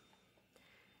 shit.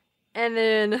 And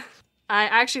then I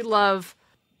actually love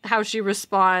how she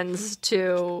responds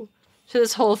to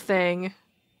this whole thing.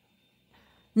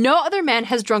 No other man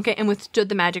has drunk it and withstood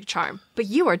the magic charm, but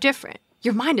you are different.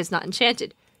 Your mind is not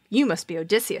enchanted. You must be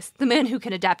Odysseus, the man who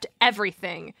can adapt to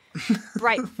everything.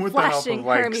 Bright, flashing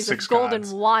Hermes'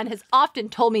 golden wand has often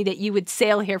told me that you would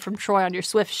sail here from Troy on your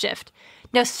swift shift.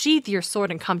 Now sheathe your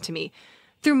sword and come to me.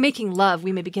 Through making love,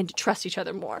 we may begin to trust each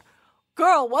other more.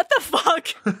 Girl, what the fuck?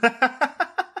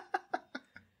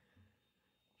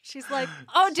 She's like,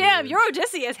 oh damn, you're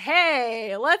Odysseus.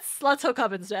 Hey, let's hook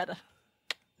up instead.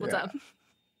 What's up?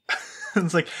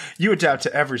 It's like, you adapt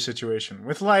to every situation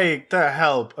with, like, the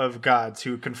help of gods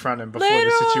who confront him before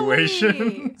the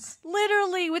situations.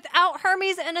 Literally, without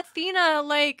Hermes and Athena,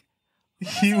 like,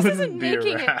 he wouldn't be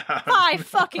making around. It 5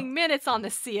 fucking minutes on the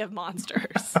Sea of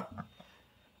Monsters.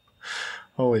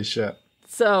 Holy shit.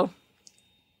 So,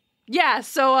 yeah,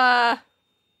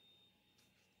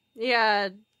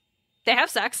 they have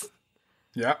sex.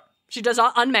 Yeah. She does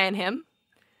not unman him.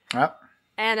 Yep.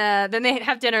 And then they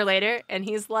have dinner later, and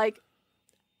he's like,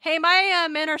 hey, my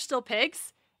men are still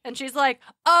pigs. And she's like,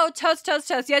 oh, toast.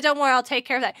 Yeah, don't worry, I'll take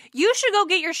care of that. You should go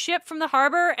get your ship from the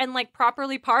harbor and, like,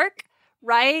 properly park,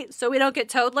 right? So we don't get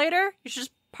towed later. You should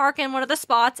just park in one of the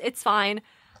spots. It's fine.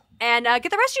 And get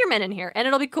the rest of your men in here, and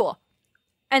it'll be cool.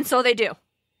 And so they do.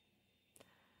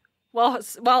 While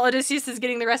Odysseus is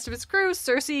getting the rest of his crew,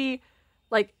 Circe,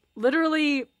 like,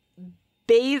 literally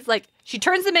bathes, like, she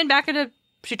turns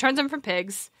them from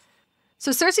pigs.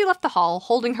 So Circe left the hall,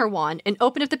 holding her wand, and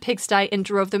opened up the pigsty and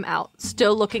drove them out,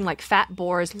 still looking like fat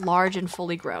boars, large and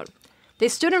fully grown. They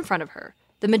stood in front of her.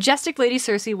 The majestic Lady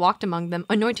Circe walked among them,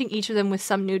 anointing each of them with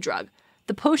some new drug.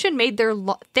 The potion made their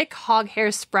thick hog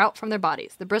hairs sprout from their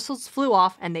bodies. The bristles flew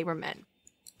off, and they were men.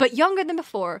 But younger than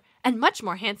before, and much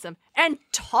more handsome, and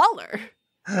taller.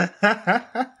 And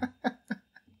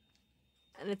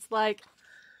it's like,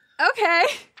 okay.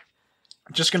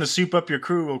 Just gonna soup up your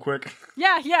crew real quick.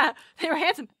 Yeah. They were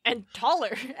handsome and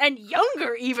taller and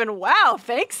younger even. Wow,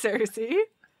 thanks, Circe.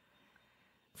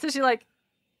 So she, like,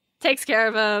 takes care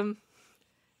of him.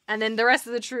 And then the rest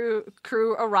of the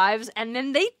crew arrives. And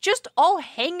then they just all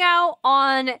hang out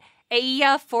on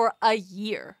Aea for a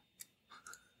year.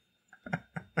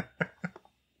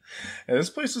 Yeah, this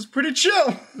place is pretty chill.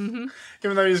 Mm-hmm.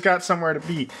 Even though he's got somewhere to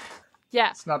be. Yeah.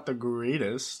 It's not the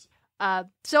greatest.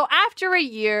 So after a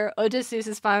year, Odysseus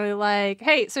is finally like,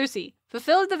 hey, Circe,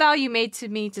 fulfill the vow you made to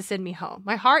me to send me home.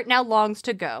 My heart now longs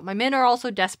to go. My men are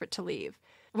also desperate to leave.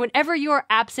 Whenever you are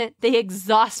absent, they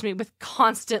exhaust me with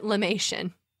constant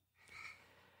limation.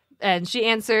 And she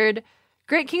answered,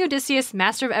 Great King Odysseus,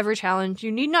 master of every challenge,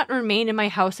 you need not remain in my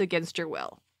house against your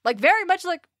will. Like, very much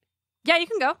like, yeah, you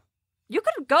can go. You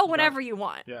could go whenever you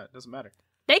want. Yeah, it doesn't matter.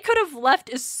 They could have left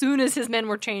as soon as his men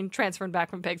were transferred back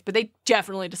from pigs, but they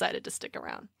definitely decided to stick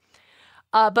around.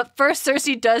 But first, Circe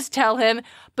does tell him,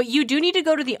 but you do need to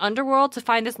go to the underworld to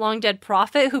find this long-dead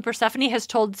prophet who Persephone has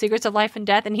told secrets of life and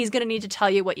death, and he's going to need to tell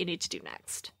you what you need to do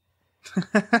next.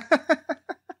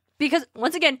 Because,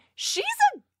 once again, she's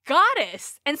a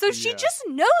goddess, and so she just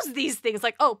knows these things.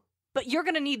 Like, oh, but you're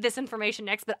going to need this information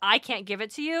next, but I can't give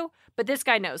it to you, but this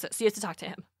guy knows it, so you have to talk to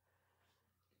him.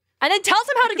 And then tells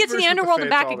him how to get to the underworld and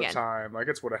back again. The time. Like,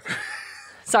 it's whatever.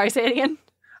 Sorry, say it again.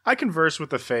 I converse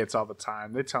with the fates all the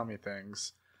time. They tell me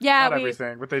things. Yeah, Not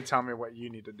everything, but they tell me what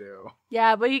you need to do.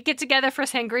 Yeah, we get together for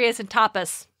sangrias and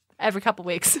tapas every couple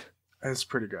weeks. It's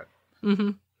pretty good.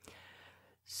 Mm-hmm.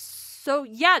 So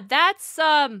yeah, that's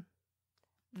Circe.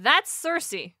 That's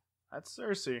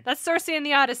Circe. That's Circe in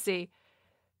the Odyssey.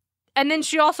 And then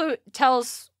she also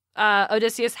tells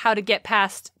Odysseus how to get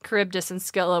past Charybdis and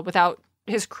Scylla without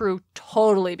his crew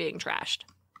totally being trashed.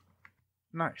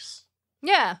 Nice.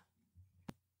 Yeah.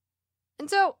 And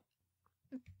so,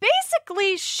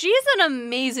 basically, she's an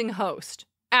amazing host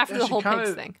after the whole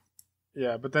pigs thing.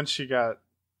 Yeah, but then she got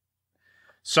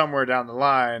somewhere down the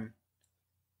line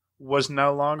was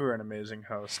no longer an amazing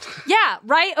host. Yeah,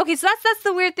 right? Okay, so that's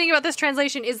the weird thing about this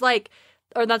translation is like,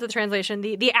 or not the translation,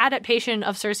 the adaptation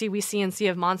of Circe we see in Sea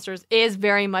of Monsters is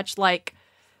very much like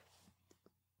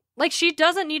she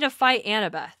doesn't need to fight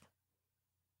Annabeth.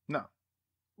 No.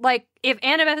 Like, if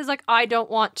Annabeth is like, I don't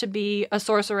want to be a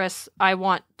sorceress, I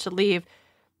want to leave,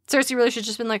 Circe really should have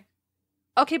just been like,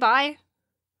 okay, bye.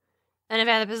 And if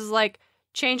Annabeth is like,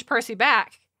 change Percy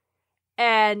back,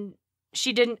 and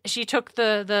she took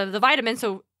the vitamin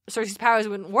so Circe's powers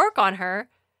wouldn't work on her,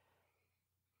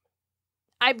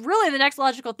 the next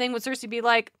logical thing would Circe be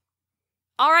like,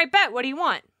 all right, bet, what do you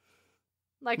want?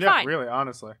 Like, yeah, fine. Really,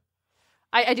 honestly.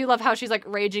 I do love how she's like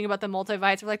raging about the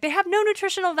multivites. We're like, they have no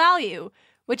nutritional value.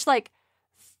 Which, like,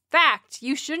 fact,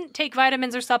 you shouldn't take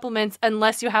vitamins or supplements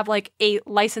unless you have like a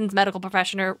licensed medical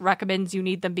professional recommends you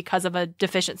need them because of a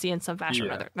deficiency in some fashion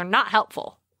or other. They're not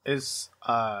helpful.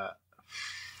 How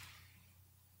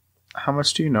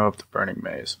much do you know of the Burning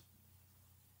Maze?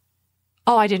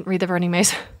 Oh, I didn't read the Burning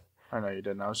Maze. I know you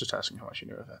didn't. I was just asking how much you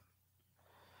knew of it.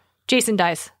 Jason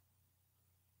dies.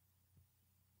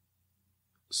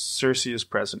 Circe is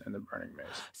present in the Burning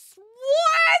Maze.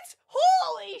 What?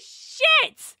 Holy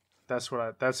shit! That's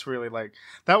really like,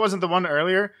 that wasn't the one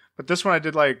earlier, but this one I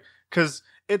did like, because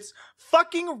it's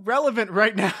fucking relevant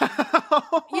right now.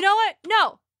 You know what?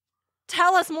 No.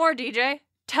 Tell us more, DJ.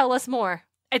 Tell us more.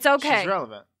 It's okay. She's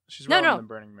relevant. She's relevant in the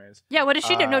Burning Maze. Yeah, what does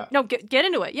she do? No, get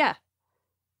into it. Yeah.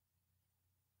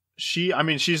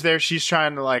 She's there. She's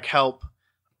trying to like help.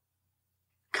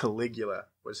 Caligula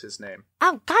was his name.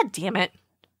 Oh, god damn it.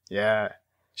 Yeah.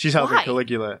 She's helping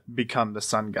Caligula become the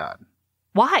sun god.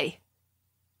 Why?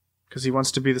 Because he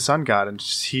wants to be the sun god, and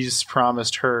he's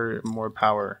promised her more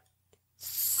power.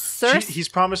 He's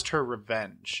promised her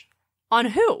revenge. On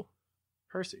who?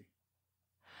 Percy.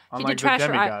 On like the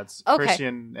demigods. Okay. Percy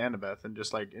and Annabeth, and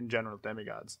just like in general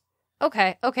demigods.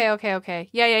 Okay.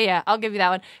 Yeah. I'll give you that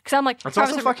one. Because I'm like... That's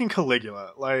also fucking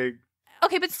Caligula. Like...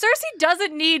 Okay, but Circe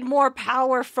doesn't need more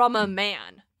power from a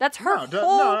man. That's her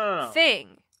whole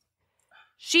thing.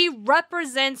 She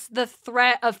represents the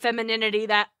threat of femininity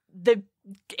that the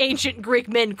ancient Greek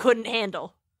men couldn't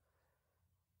handle.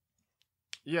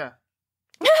 Yeah.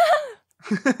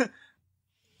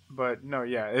 But no,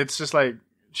 yeah, it's just like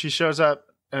she shows up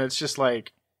and it's just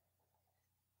like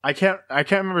I can't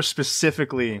remember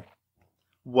specifically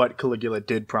what Caligula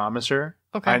did promise her.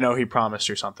 Okay. I know he promised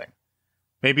her something.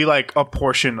 Maybe like a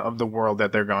portion of the world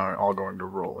that they're all going to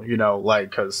rule, you know,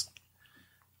 like because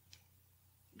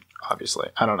obviously,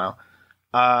 I don't know.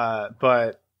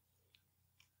 But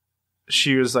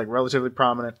she was like relatively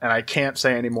prominent, and I can't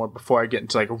say any more before I get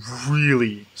into like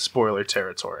really spoiler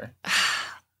territory.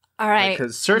 All right.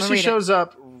 Because Circe shows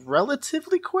up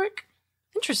relatively quick.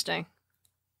 Interesting.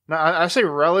 Now, I say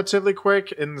relatively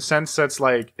quick in the sense that's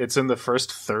like it's in the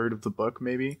first third of the book,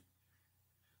 maybe.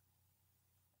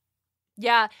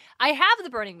 Yeah, I have the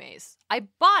Burning Maze. I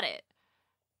bought it.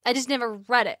 I just never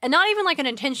read it. And not even like an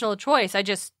intentional choice. I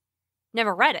just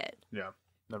never read it. Yeah.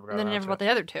 Never got and then I never it. bought the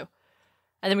other two.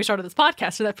 And then we started this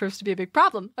podcast, so that proves to be a big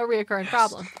problem. A reoccurring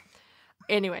problem.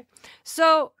 Anyway,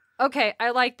 so okay,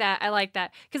 I like that.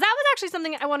 Because that was actually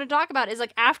something I want to talk about. Is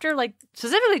like after like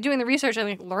specifically doing the research and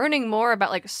like learning more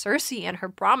about like Circe and her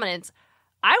prominence,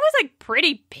 I was like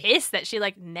pretty pissed that she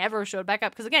like never showed back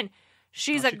up. Because again,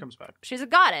 she comes back. She's a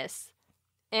goddess,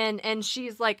 and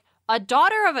she's like a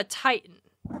daughter of a titan,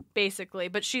 basically,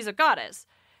 but she's a goddess,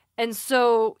 and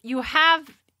so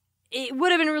it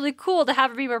would have been really cool to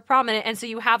have her be more prominent, and so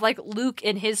you have like Luke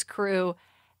and his crew,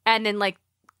 and then like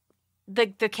the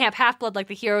Camp Half-Blood, like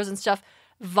the heroes and stuff,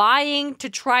 vying to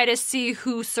try to see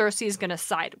who Circe is gonna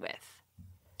side with.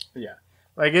 Yeah,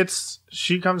 like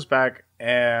she comes back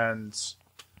and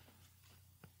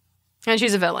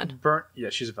she's a villain.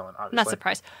 She's a villain. Obviously, not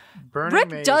surprised.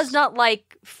 Rick does not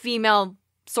like female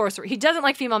sorcery. He doesn't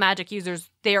like female magic users.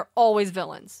 They are always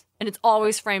villains, and it's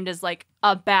always framed as like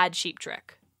a bad cheap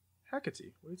trick.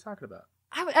 Hecate, what are you talking about?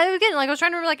 I was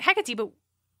trying to remember like Hecate, but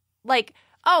like,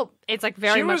 it's like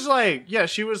very much.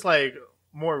 She was like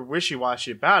more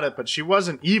wishy-washy about it, but she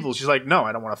wasn't evil. She's like, no,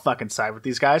 I don't want to fucking side with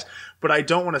these guys, but I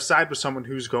don't want to side with someone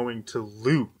who's going to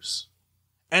lose.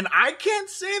 And I can't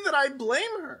say that I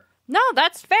blame her. No,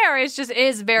 that's fair. It's just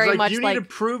is very much you need to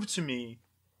prove to me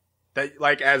that,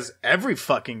 like, as every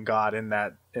fucking god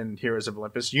in Heroes of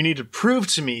Olympus, you need to prove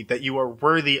to me that you are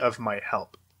worthy of my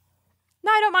help.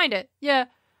 No, I don't mind it. Yeah.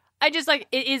 I just, like,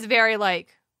 it is very,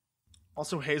 like...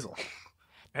 Also Hazel.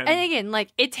 And again, like,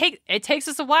 it takes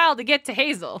us a while to get to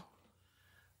Hazel.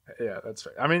 Yeah, that's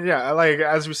fair. I mean, yeah, like,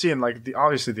 as we see in, like,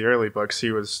 obviously the early books,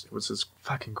 he was his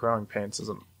fucking growing pains as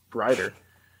a writer.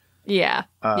 Yeah,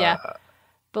 yeah.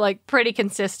 But, like, pretty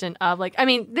consistent of, like... I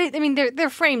mean, they're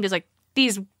framed as, like,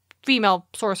 these female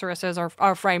sorceresses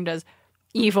are framed as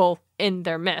evil in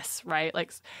their myths, right?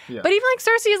 Like, yeah. But even, like,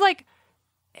 Circe is, like...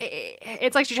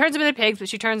 It's like she turns them into pigs, but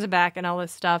she turns them back and all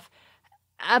this stuff.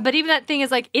 But even that thing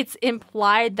is like it's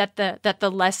implied that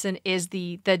the lesson is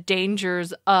the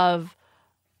dangers of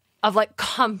like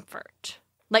comfort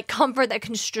that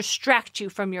can distract you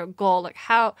from your goal. Like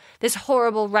how this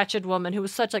horrible, wretched woman who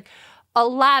was such like a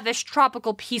lavish,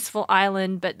 tropical, peaceful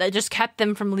island, but that just kept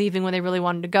them from leaving when they really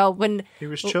wanted to go. When he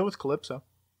was chill with Calypso,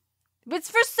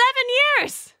 it's for 7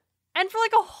 years. And for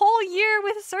like a whole year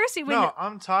with Circe. No,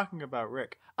 I'm talking about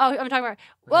Rick. Oh, I'm talking about...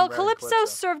 Well, Calypso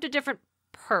served a different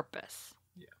purpose.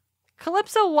 Yeah.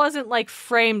 Calypso wasn't like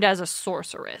framed as a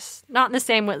sorceress. Not in the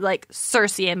same way like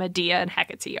Circe and Medea and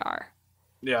Hecate are.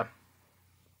 Yeah.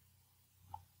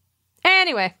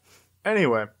 Anyway.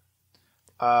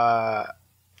 I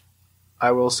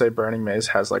will say Burning Maze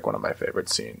has like one of my favorite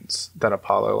scenes that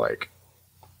Apollo like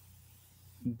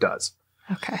does.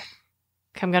 Okay,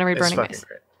 I'm going to read Burning Maze. It's fucking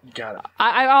great. You got it.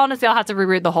 I honestly, I'll have to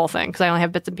reread the whole thing because I only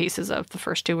have bits and pieces of the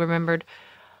first two remembered.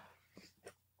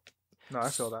 No, I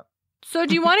feel that. So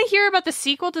do you want to hear about the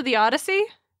sequel to the Odyssey?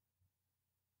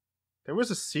 There was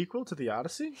a sequel to the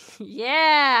Odyssey?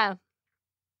 Yeah.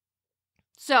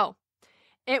 So,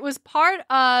 it was part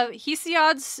of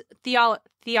Hesiod's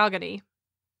Theogony,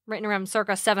 written around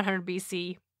circa 700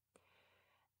 BC.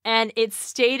 And it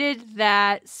stated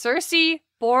that Circe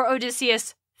bore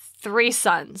Odysseus 3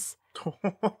 sons.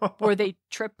 Were they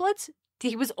triplets?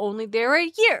 He was only there a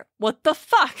year. What the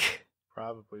fuck?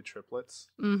 Probably triplets.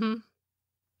 Mm-hmm.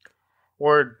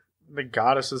 Or the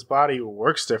goddess's body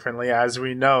works differently, as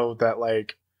we know that,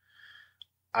 like,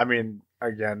 I mean,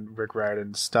 again, Rick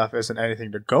Riordan's stuff isn't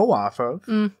anything to go off of.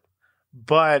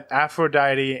 But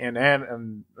Aphrodite and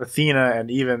Athena and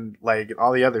even, like,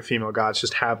 all the other female gods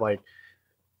just have, like,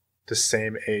 the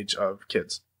same age of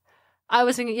kids. I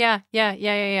was thinking, yeah.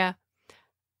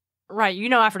 Right, you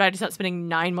know Aphrodite's not spending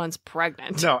 9 months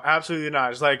pregnant. No, absolutely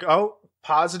not. It's like, oh,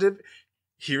 positive,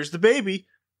 here's the baby.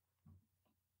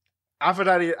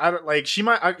 Aphrodite, she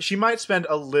might spend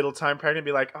a little time pregnant and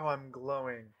be like, oh, I'm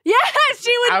glowing. Yes,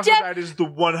 she would. Aphrodite is the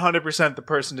 100% the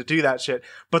person to do that shit.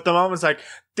 But the moment's like,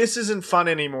 this isn't fun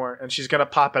anymore, and she's gonna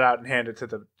pop it out and hand it to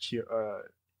the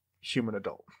human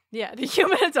adult. Yeah, the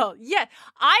human adult. Yeah,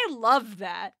 I love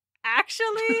that.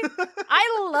 Actually,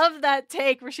 I love that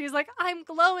take where she's like, I'm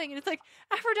glowing. And it's like,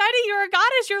 Aphrodite, you're a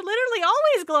goddess. You're literally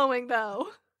always glowing, though.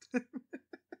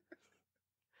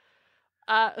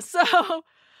 So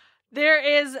there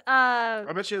is... I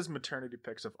bet she has maternity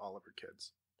pics of all of her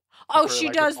kids. Oh, she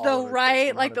does, though,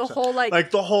 right? Like the whole, like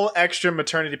the whole extra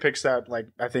maternity pics that, like,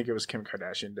 I think it was Kim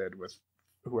Kardashian did with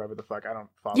whoever the fuck. I don't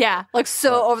follow. Yeah, like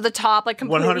so over the top, like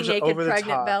completely naked,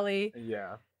 pregnant belly.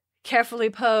 Yeah. Carefully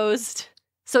posed.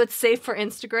 So it's safe for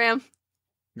Instagram.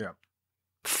 Yeah.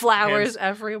 Flowers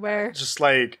everywhere. Just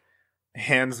like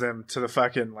hands them to the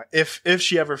fucking, like, if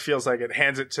she ever feels like it,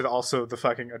 hands it to also the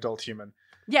fucking adult human.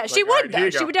 Yeah, like, she would,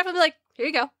 right, though. She would definitely be like, here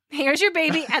you go. Here's your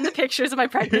baby and the pictures of my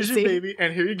pregnancy. Here's your baby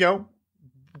and here you go.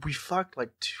 We fucked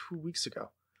like 2 weeks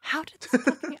ago. How did this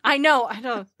fucking... I know.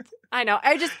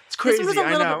 It's crazy. This one was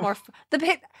a little bit more...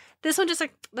 This one just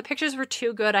like, the pictures were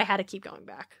too good. I had to keep going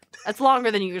back. That's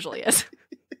longer than it usually is.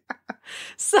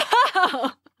 So...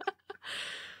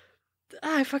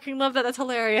 I fucking love that. That's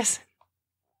hilarious.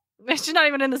 She's not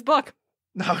even in this book.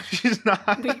 No, she's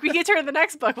not. We get to her in the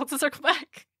next book. Let's circle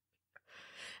back.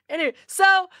 Anyway,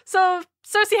 so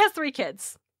Circe has 3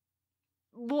 kids.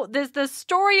 Well, there's the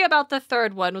story about the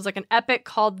third one was like an epic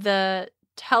called the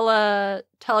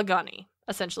Telegony,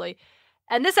 essentially.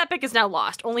 And this epic is now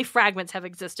lost. Only fragments have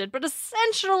existed. But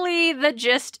essentially, the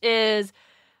gist is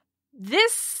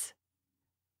this...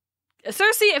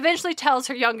 Circe eventually tells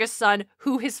her youngest son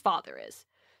who his father is.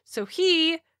 So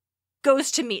he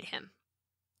goes to meet him.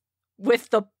 With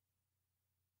the...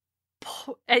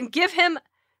 And give him...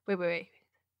 Wait.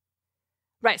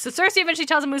 Right, so Circe eventually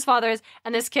tells him who his father is,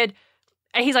 and this kid...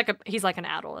 He's like an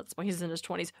adult at this point. He's in his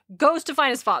 20s. Goes to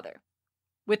find his father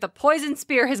with the poison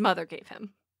spear his mother gave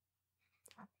him.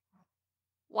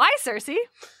 Why, Circe?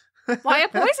 Why a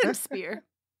poison spear?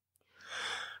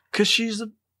 Because she's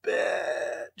a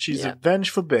bitch. She's a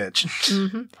vengeful bitch.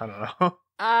 Mm-hmm. I don't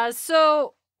know.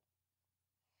 So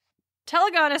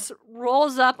Telegonus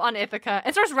rolls up on Ithaca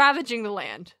and starts ravaging the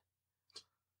land.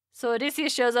 So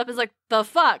Odysseus shows up and is like, the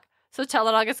fuck? So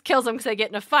Telegonus kills him because they get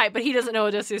in a fight, but he doesn't know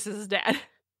Odysseus is his dad.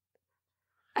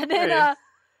 And then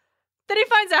he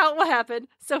finds out what happened.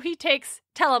 So he takes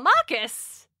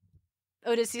Telemachus,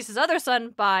 Odysseus' other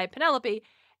son, by Penelope,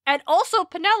 and also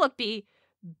Penelope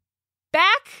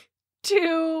back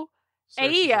to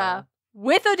Aea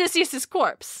with Odysseus'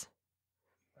 corpse.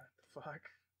 What the fuck?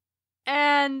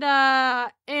 And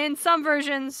in some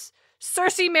versions,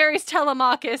 Circe marries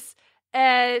Telemachus,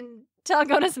 and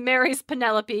Telegonus marries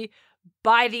Penelope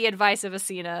by the advice of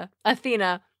Athena,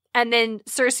 and then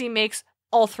Circe makes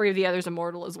all 3 of the others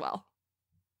immortal as well.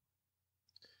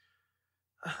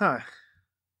 Huh.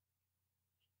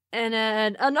 And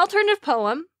an alternative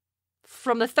poem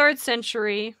from the 3rd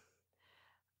century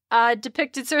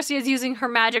depicted Circe as using her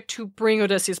magic to bring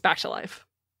Odysseus back to life.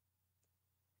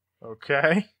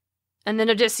 Okay. And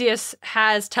then Odysseus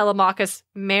has Telemachus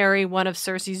marry one of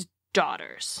Circe's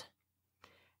daughters.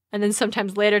 And then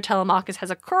sometimes later, Telemachus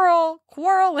has a quarrel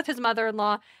with his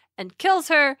mother-in-law and kills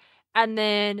her. And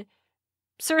then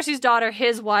Circe's daughter,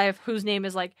 his wife, whose name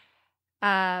is like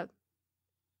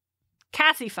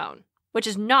Cassiphone, which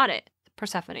is not it.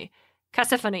 Persephone.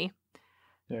 Cassiphone.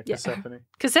 Yeah, Cassiphone.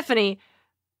 Cassiphone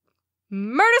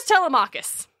murders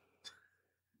Telemachus.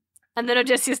 And then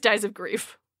Odysseus dies of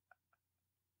grief.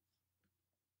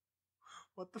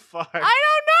 What the fuck? I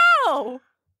don't know!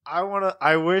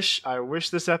 I wish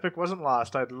this epic wasn't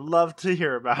lost. I'd love to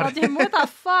hear about it. Damn, what the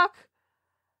fuck?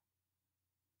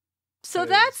 So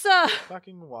that's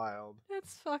fucking wild.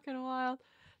 That's fucking wild.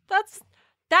 That's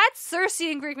Circe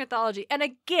in Greek mythology. And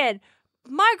again,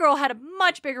 my girl had a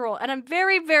much bigger role, and I'm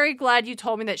very, very glad you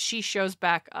told me that she shows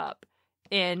back up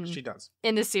in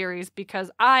the series,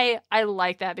 because I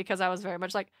like that, because I was very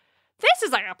much like, this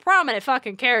is like a prominent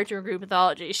fucking character in Greek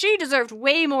mythology. She deserved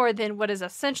way more than what is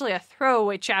essentially a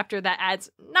throwaway chapter that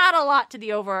adds not a lot to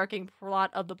the overarching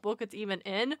plot of the book it's even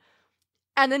in,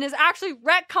 and then is actually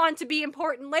retconned to be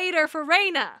important later for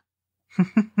Reyna.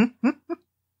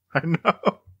 I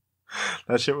know.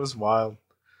 That shit was wild.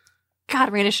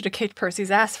 God, Reyna should have kicked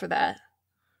Percy's ass for that.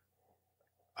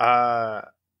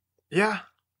 Yeah.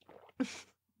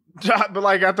 But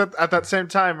like at that same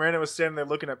time, Reyna was standing there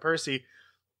looking at Percy.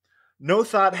 No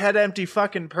thought, head empty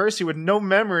fucking Percy with no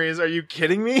memories. Are you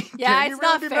kidding me? Yeah, Can it's you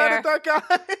really not be fair. Mad at that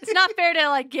guy? It's not fair to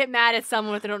like get mad at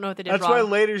someone if they don't know what they did That's wrong. why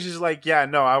later she's like, yeah,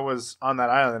 no, I was on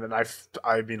that island and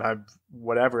I'm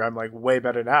whatever. I'm like way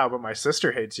better now, but my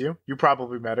sister hates you. You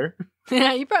probably met her.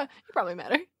 Yeah, you probably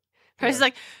met her. Percy's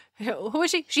like, who is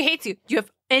she? She hates you. Do you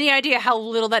have any idea how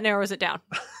little that narrows it down?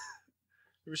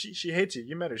 She hates you.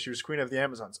 You met her. She was queen of the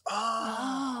Amazons.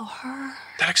 Oh, her.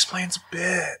 That explains a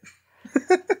bit.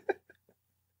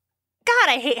 God,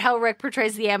 I hate how Rick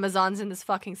portrays the Amazons in this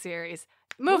fucking series.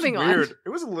 Moving on. Weird. It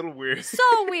was a little weird. So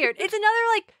weird. It's another,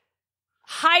 like,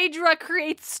 Hydra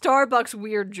creates Starbucks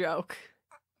weird joke.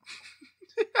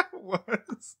 Yeah, it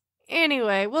was.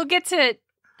 Anyway, we'll get to it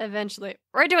eventually.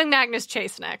 We're doing Magnus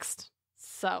Chase next.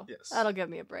 So, yes. That'll give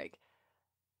me a break.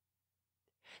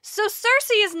 So,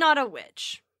 Circe is not a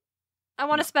witch. I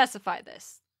want to specify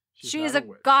this. She is a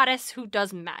goddess who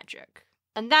does magic.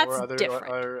 And that's different.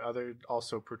 Or other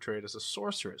also portrayed as a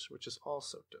sorceress, which is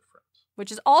also different. Which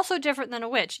is also different than a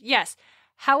witch, yes.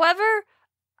 However,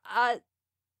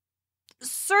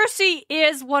 Circe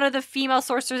is one of the female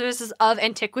sorceresses of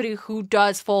antiquity who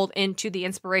does fold into the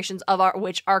inspirations of our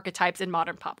witch archetypes in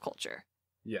modern pop culture.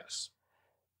 Yes.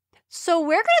 So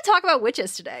we're going to talk about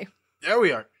witches today. Yeah,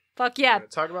 we are. Fuck yeah. We're going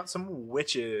to talk about some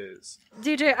witches.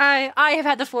 DJ, I have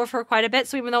had the floor for quite a bit,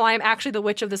 so even though I am actually the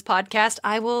witch of this podcast,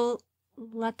 I will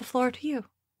let the floor to you.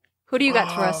 Who do you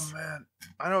got for us? Oh, man.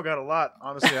 I don't got a lot,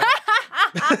 honestly.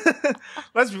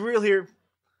 Let's be real here.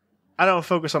 I don't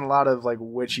focus on a lot of, like,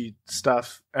 witchy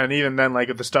stuff. And even then,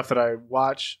 like, the stuff that I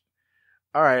watch.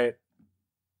 All right.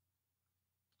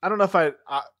 I don't know if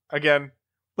again,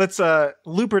 let's,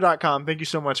 Looper.com. Thank you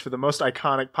so much for the most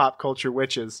iconic pop culture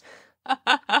witches.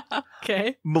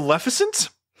 Okay. Maleficent?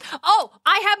 Oh,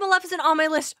 I have Maleficent on my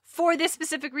list for this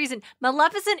specific reason.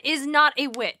 Maleficent is not a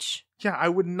witch. Yeah, I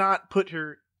would not put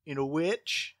her in a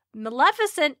witch.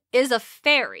 Maleficent is a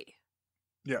fairy.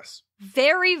 Yes.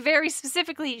 Very, very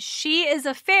specifically, she is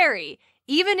a fairy.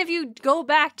 Even if you go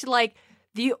back to, like,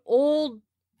 the old,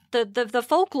 the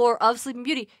folklore of Sleeping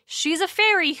Beauty, she's a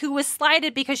fairy who was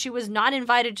slighted because she was not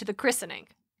invited to the christening.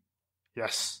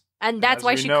 Yes. And that's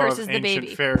why she curses the baby.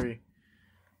 Ancient fairy,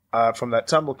 from that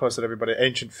Tumblr post that everybody,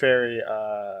 ancient fairy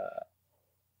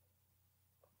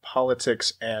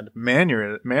politics and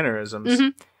mannerisms. Mm-hmm.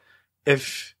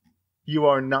 If you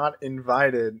are not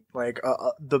invited, like,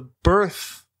 the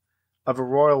birth of a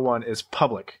royal one is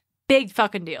public. Big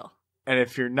fucking deal. And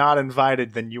if you're not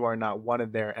invited, then you are not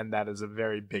wanted there, and that is a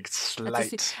very big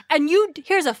slight. And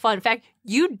here's a fun fact,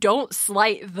 you don't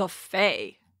slight the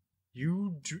fae.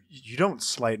 You don't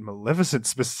slight Maleficent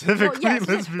specifically. Well, yes,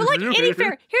 let's be but like real any here.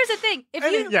 fairy, here's the thing.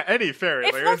 Any fairy.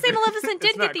 If like, let's say Maleficent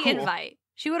did get the invite,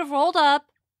 she would have rolled up,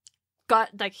 got,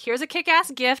 like, here's a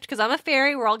kick-ass gift, because I'm a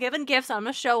fairy, we're all given gifts, I'm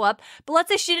gonna show up. But let's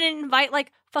say she didn't invite,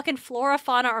 like, fucking Flora,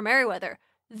 Fauna, or Merryweather.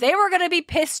 They were gonna be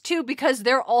pissed too, because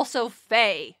they're also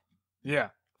fae. Yeah.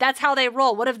 That's how they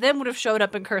roll. What if them would have showed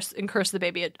up and cursed the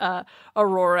baby at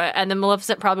Aurora, and then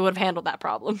Maleficent probably would have handled that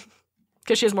problem,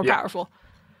 because she was more powerful.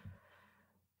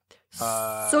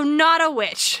 So not a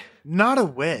witch. Not a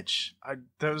witch.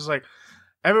 There was like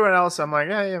everyone else. I'm like,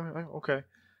 yeah, okay.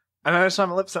 And then I saw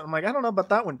Maleficent. I'm like, I don't know about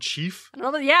that one, Chief. I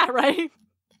don't know, yeah, right.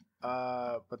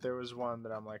 But there was one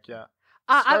that I'm like, yeah,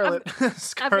 Scarlet,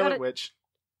 Scarlet Witch.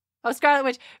 Oh, Scarlet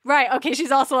Witch. Right. Okay,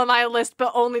 she's also on my list,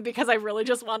 but only because I really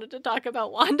just wanted to talk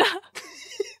about Wanda.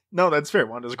 No, that's fair.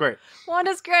 Wanda's great.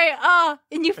 Wanda's great.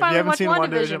 And you finally watched WandaVision. If you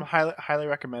haven't seen WandaVision, highly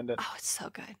recommend it. Oh, it's so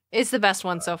good. It's the best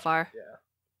one so far. Yeah.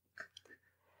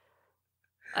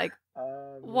 Like,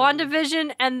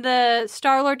 WandaVision and the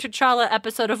Star-Lord T'Challa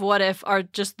episode of What If are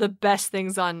just the best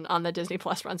things on the Disney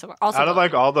Plus run so far. Also, out of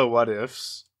like all the What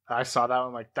Ifs, I saw that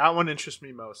one. Like, that one interests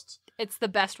me most. It's the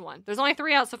best one. There's only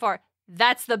 3 out so far.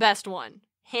 That's the best one.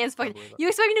 Hands fucking. You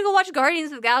expect me to go watch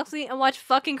Guardians of the Galaxy and watch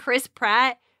fucking Chris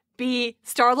Pratt be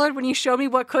Star-Lord when you show me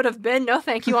what could have been? No,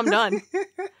 thank you. I'm done.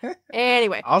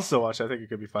 Anyway. I'll still watch. I think it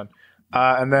could be fun.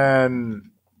 And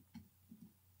then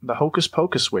the Hocus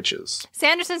Pocus witches.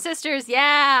 Sanderson sisters.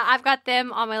 Yeah, I've got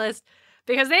them on my list.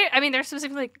 Because they're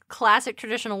specifically classic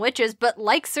traditional witches, but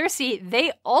like Circe,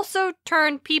 they also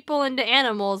turn people into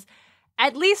animals.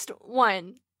 At least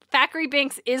one. Thackeray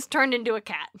Binks is turned into a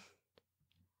cat.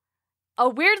 A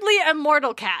weirdly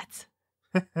immortal cat.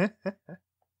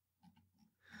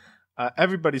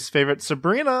 Everybody's favorite,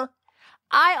 Sabrina.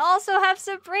 I also have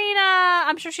Sabrina.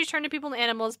 I'm sure she's turned people into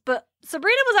animals, but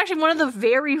Sabrina was actually one of the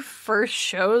very first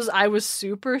shows I was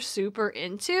super, super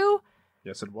into.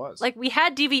 Yes, it was. Like, we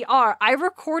had DVR. I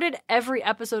recorded every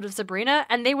episode of Sabrina,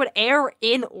 and they would air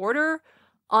in order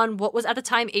on what was at the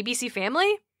time ABC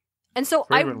Family. And so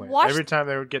Frequently. I watched... Every time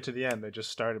they would get to the end, they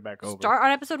just started back over. Start on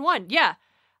episode 1, yeah.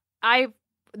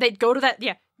 They'd go to that,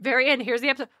 very end. Here's the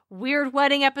episode. Weird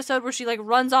wedding episode where she, like,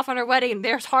 runs off on her wedding, and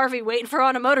there's Harvey waiting for her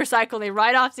on a motorcycle, and they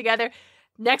ride off together.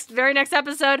 Very next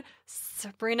episode,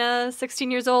 Sabrina,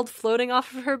 16 years old, floating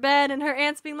off of her bed, and her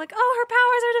aunt's being like, oh, her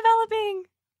powers are developing.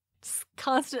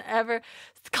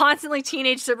 Constantly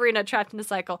teenage Sabrina trapped in a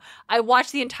cycle. I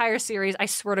watched the entire series, I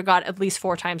swear to God, at least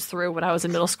 4 times through when I was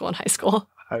in middle school and high school.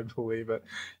 I believe it.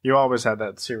 You always had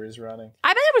that series running. I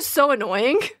bet it was so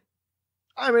annoying.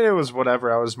 I mean, it was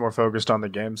whatever. I was more focused on the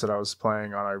games that I was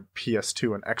playing on our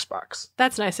PS2 and Xbox.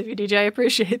 That's nice of you, DJ. I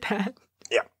appreciate that.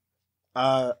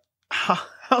 Yeah.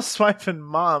 Housewife and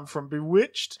Mom from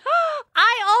Bewitched.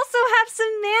 I also have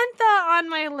Samantha on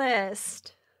my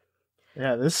list.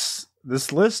 Yeah, this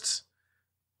list,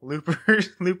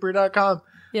 Looper.com.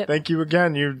 Yep. Thank you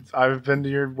again. I've been to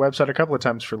your website a couple of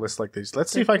times for lists like these.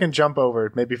 Let's see if I can jump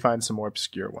over, maybe find some more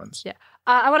obscure ones. Yeah.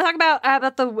 I want to talk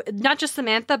about the, not just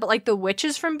Samantha, but like the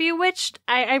witches from Bewitched.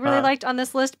 I really liked on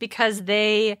this list because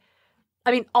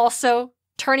also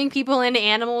turning people into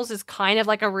animals is kind of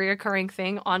like a reoccurring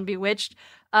thing on Bewitched.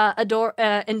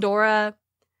 Endora,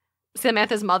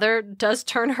 Samantha's mother, does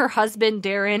turn her husband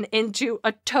Darien into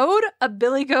a toad, a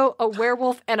billy goat, a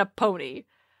werewolf, and a pony.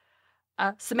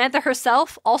 Samantha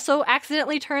herself also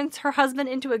accidentally turns her husband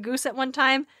into a goose at one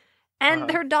time,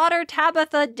 and her daughter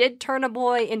Tabitha did turn a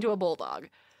boy into a bulldog.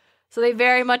 So they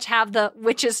very much have the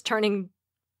witches turning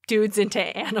dudes into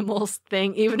animals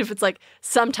thing, even if it's like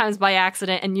sometimes by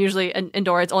accident, and usually in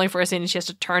Endora it's only for a scene and she has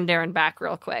to turn Darien back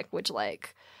real quick, which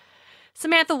like,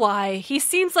 Samantha, why? He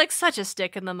seems like such a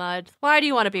stick in the mud. Why do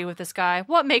you want to be with this guy?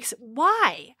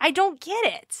 Why? I don't get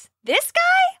it. This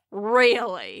guy?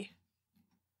 Really?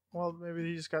 Well, maybe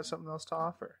he just got something else to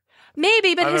offer.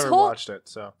 Maybe, but I've his never whole... watched it,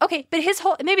 so... Okay, but his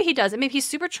whole... Maybe he does. And maybe he's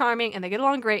super charming and they get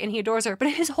along great and he adores her. But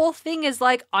his whole thing is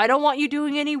like, I don't want you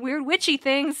doing any weird witchy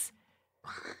things.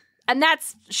 And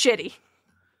that's shitty.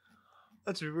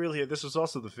 Let's be real here. This was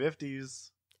also the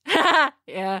 50s.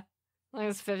 Yeah. Like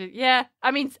it's 50. Yeah.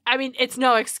 I mean, it's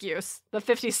no excuse. The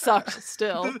 50s sucked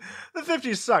still. The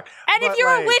 50s suck. And if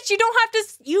you're a witch, you don't have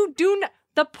to... You do not...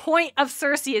 The point of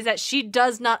Circe is that she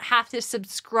does not have to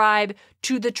subscribe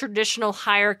to the traditional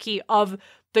hierarchy of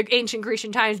the ancient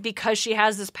Grecian times because she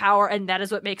has this power and that is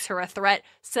what makes her a threat.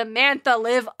 Samantha,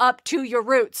 live up to your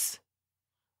roots.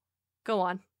 Go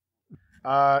on.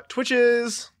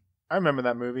 Twitches. I remember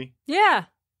that movie. Yeah.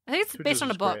 I think it's Twitches based on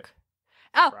a was book. great.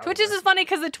 Oh, Probably. Twitches is funny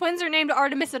because the twins are named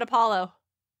Artemis and Apollo.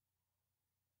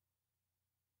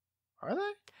 Are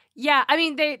they? Yeah, I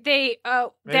mean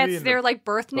that's their like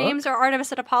birth names are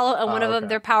Artemis and Apollo, and one of them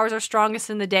their powers are strongest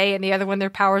in the day, and the other one their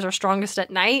powers are strongest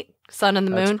at night, sun and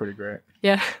the moon. That's pretty great.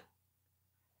 Yeah.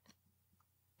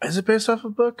 Is it based off a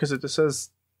book? Because it just says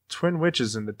Twin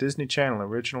Witches in the Disney Channel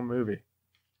original movie.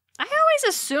 I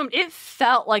always assumed it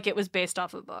felt like it was based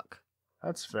off a book.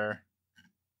 That's fair.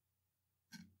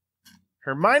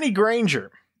 Hermione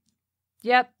Granger.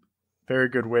 Yep. Very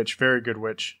good witch. Very good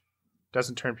witch.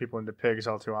 Doesn't turn people into pigs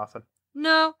all too often.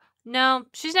 No.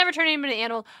 She's never turned him into an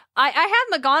animal. I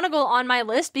have McGonagall on my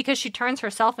list because she turns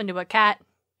herself into a cat.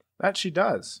 That she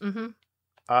does.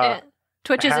 Mm-hmm.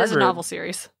 Twitches is a novel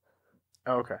series.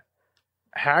 Oh, okay.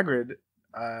 Hagrid,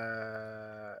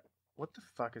 what the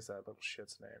fuck is that little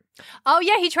shit's name? Oh,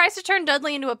 yeah, he tries to turn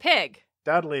Dudley into a pig.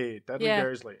 Dudley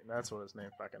Dursley. That's what his name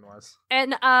fucking was.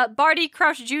 And Barty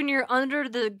Crouch Jr., under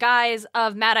the guise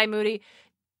of Mad-Eye Moody,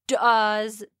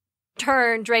 does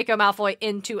turn Draco Malfoy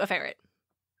into a ferret.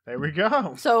 There we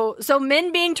go. So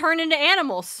men being turned into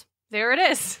animals. There it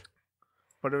is.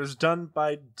 But it was done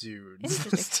by dudes.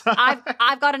 Interesting.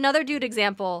 I've got another dude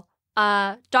example.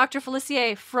 Dr.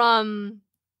 Felicia from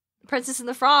Princess and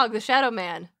the Frog, the Shadow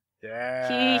Man.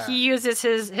 Yeah. He uses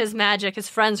his magic, his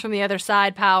friends from the other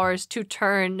side powers to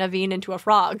turn Naveen into a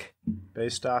frog.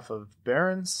 Based off of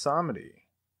Baron Samedi.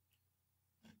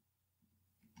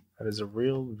 That is a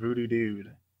real voodoo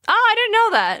dude. Oh, I didn't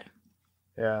know that.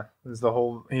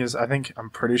 Yeah. I'm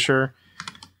pretty sure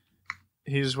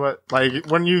he's what, like,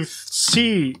 when you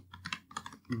see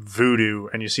voodoo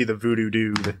and you see the voodoo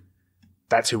dude,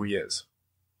 that's who he is.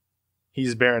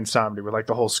 He's Baron Samedi with like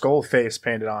the whole skull face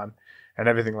painted on and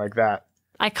everything like that.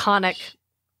 Iconic.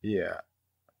 Yeah.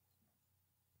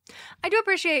 I do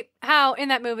appreciate how in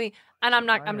that movie, and I'm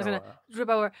just gonna drip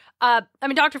over. I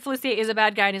mean, Dr. Felicia is a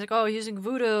bad guy, and he's like, oh, he's using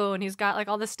voodoo, and he's got like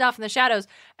all this stuff in the shadows.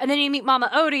 And then you meet Mama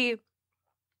Odie,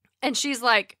 and she's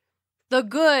like the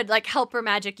good, like, helper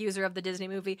magic user of the Disney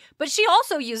movie, but she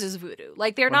also uses voodoo.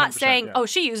 Like, they're not saying, yeah, oh,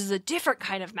 she uses a different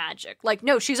kind of magic. Like,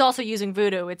 no, she's also using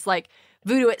voodoo. It's like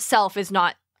voodoo itself is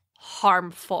not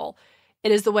harmful.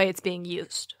 It is the way it's being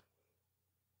used.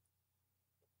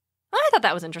 I thought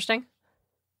that was interesting.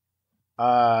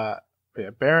 Yeah,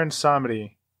 Baron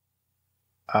Samedi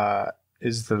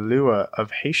is the Lua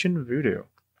of Haitian voodoo.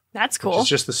 That's cool. It's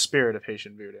just the spirit of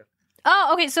Haitian voodoo. Oh,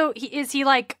 okay. So is he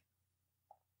like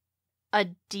a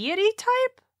deity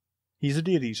type? He's a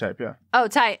deity type, yeah. Oh,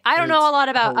 tight. I don't know a lot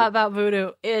about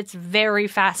voodoo. It's very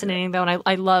fascinating, though, and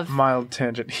I love... Mild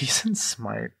tangent. He's in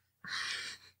Smite.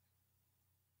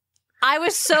 I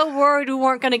was so worried we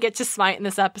weren't going to get to Smite in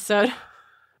this episode.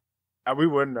 We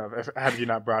wouldn't have had you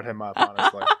not brought him up,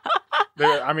 honestly.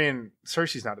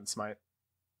 Circe's not in Smite.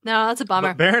 No, that's a bummer.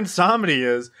 But Baron Samedi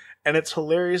is, and it's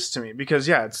hilarious to me because,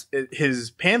 yeah,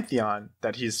 his pantheon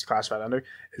that he's classified under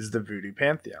is the Voodoo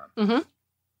Pantheon. Mm-hmm.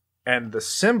 And the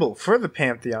symbol for the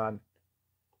pantheon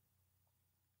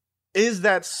is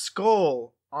that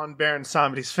skull on Baron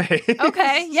Samedi's face.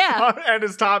 Okay, yeah. And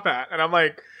his top hat. And I'm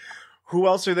like, who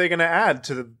else are they going to add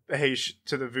to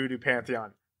the Voodoo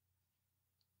Pantheon?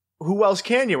 Who else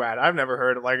can you add? I've never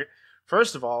heard of, like,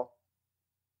 first of all,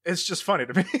 It's just funny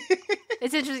to me.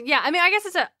 It's interesting. Yeah, I mean, I guess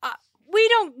it's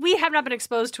we have not been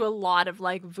exposed to a lot of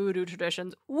like voodoo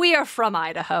traditions. We are from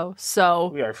Idaho,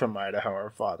 so We are from Idaho. Our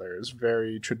father is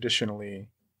very traditionally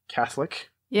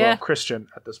Catholic. Yeah. Well, Christian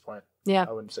at this point. yeah.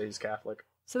 I wouldn't say he's Catholic.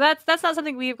 So that's not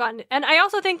something we've gotten. And I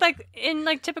also think like in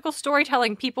like typical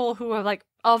storytelling, people who are like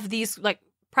of these like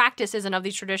practices and of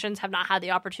these traditions have not had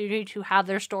the opportunity to have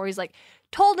their stories like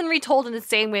told and retold in the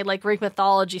same way like Greek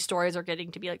mythology stories are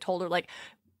getting to be like told, or like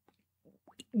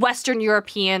Western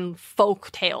European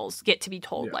folk tales get to be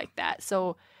told like that.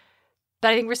 So,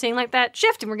 but I think we're seeing like that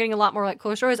shift, and we're getting a lot more like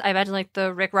close stories. I imagine like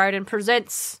the Rick Riordan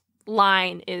Presents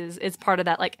line is part of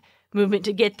that like movement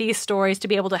to get these stories to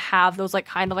be able to have those like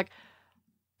kind of like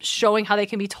showing how they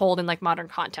can be told in like modern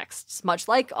contexts, much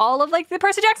like all of like the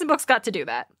Percy Jackson books got to do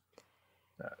that.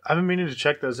 I've been meaning to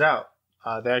check those out.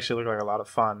 They actually look like a lot of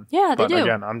fun. Yeah, they but do.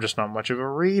 Again, I'm just not much of a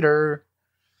reader.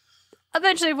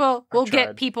 Eventually we'll get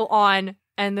tried. people on,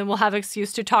 and then we'll have an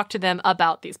excuse to talk to them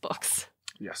about these books.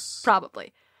 Yes.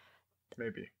 Probably.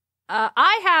 Maybe.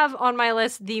 I have on my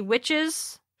list The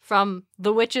Witches from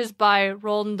The Witches by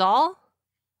Roald Dahl.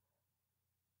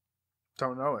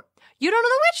 Don't know it. You don't know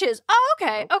The Witches? Oh,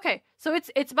 okay. Nope. Okay. So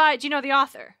it's by, do you know the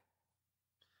author?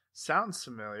 Sounds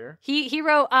familiar. He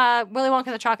wrote Willy Wonka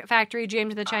and the Chocolate Factory,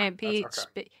 James and the Giant Peach.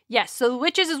 okay. Yes, so The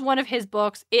Witches is one of his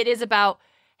books. It is about,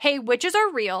 hey, witches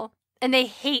are real and they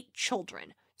hate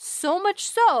children. So much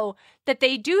so that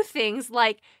they do things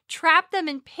like trap them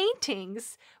in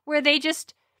paintings where they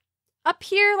just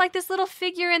appear like this little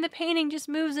figure in the painting just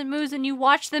moves and moves, and you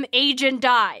watch them age and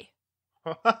die.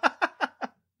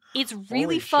 It's really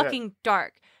Holy shit. fucking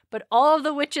dark. But all of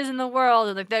the witches in the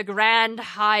world, like the Grand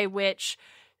High Witch,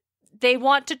 they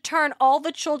want to turn all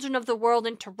the children of the world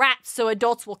into rats so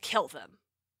adults will kill them.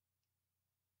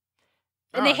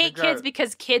 And they hate kids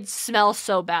because kids smell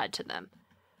so bad to them.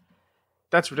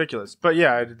 That's ridiculous. But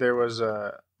yeah, there was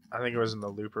I think it was in the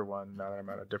Looper one. Now that I'm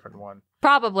at a different one.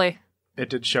 Probably. It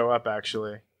did show up,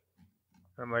 actually.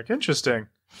 I'm like, interesting.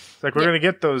 It's like, we're going to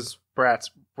get those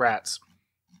rats.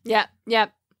 Yeah.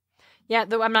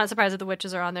 I'm not surprised that the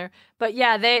witches are on there. But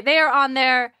yeah, they are on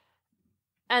there.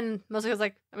 And mostly because,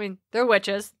 like, I mean, they're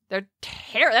witches. They're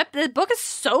terrible. The book is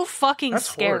so fucking That's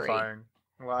scary. horrifying.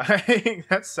 Like,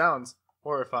 that sounds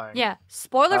horrifying. Yeah.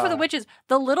 Spoiler for the witches.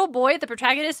 The little boy, the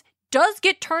protagonist, does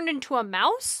get turned into a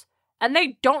mouse, and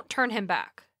they don't turn him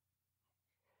back.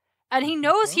 And he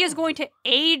knows he is going to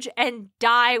age and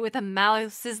die with a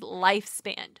mouse's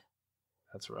lifespan.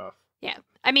 That's rough. Yeah.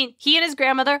 I mean, he and his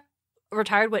grandmother, a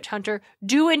retired witch hunter,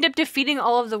 do end up defeating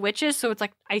all of the witches, so it's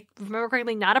like, I remember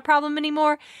correctly, not a problem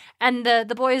anymore. And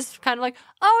the boy is kind of like,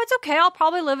 oh, it's okay, I'll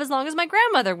probably live as long as my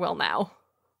grandmother will now.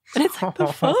 And it's like, the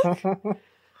fuck?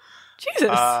 Jesus.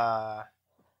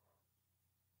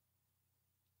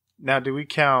 Now, do we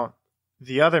count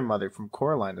the other mother from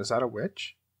Coraline? Is that a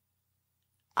witch?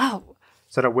 Oh.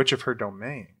 Is that a witch of her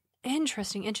domain?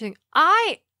 Interesting.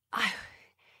 I've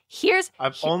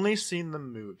only seen the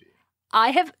movie.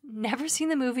 I have never seen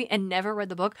the movie and never read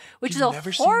the book, which You've is a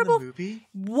never horrible, seen the movie?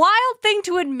 wild thing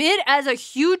to admit as a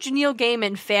huge Neil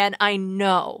Gaiman fan. I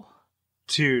know.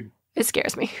 Dude. It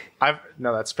scares me.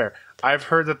 No, that's fair. I've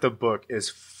heard that the book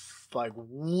is like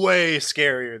way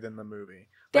scarier than the movie.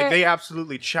 Like, they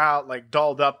absolutely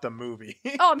dolled up the movie.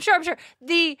 Oh, I'm sure.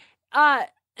 The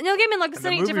Neil Gaiman like and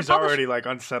sending the different movie's publishers. already like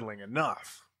unsettling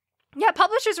enough. Yeah,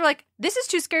 publishers were like, "This is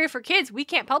too scary for kids. We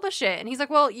can't publish it." And he's like,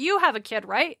 "Well, you have a kid,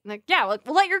 right?" And like, "Yeah,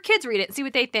 we'll let your kids read it and see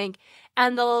what they think."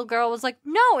 And the little girl was like,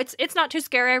 "No, it's not too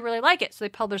scary. I really like it." So they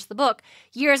published the book.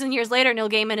 Years and years later, Neil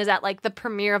Gaiman is at like the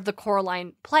premiere of the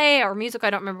Coraline play or music. I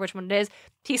don't remember which one it is.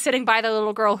 He's sitting by the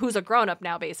little girl who's a grown up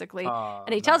now, basically,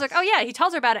 and he tells her, "Oh yeah," he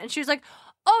tells her about it, and she was like,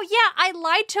 "Oh yeah, I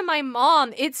lied to my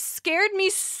mom. It scared me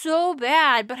so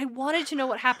bad, but I wanted to know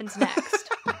what happens next."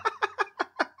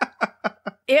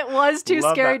 It was too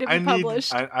scary to be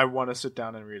published. I want to sit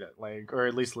down and read it, like, or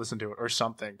at least listen to it or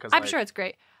something. Cause I'm sure it's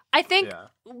great. I think,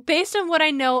 based on what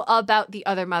I know about the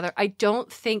other mother, I don't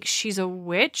think she's a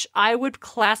witch. I would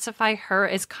classify her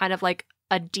as kind of like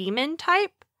a demon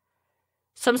type,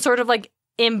 some sort of like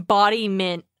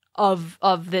embodiment of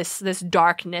this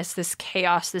darkness, this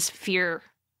chaos, this fear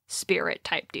spirit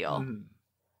type deal.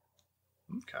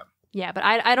 Okay. Yeah, but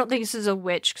I don't think this is a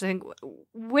witch, because I think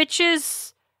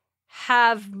witches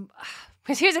have,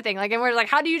 because here's the thing, like, and we're like,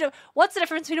 how do you know, what's the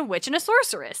difference between a witch and a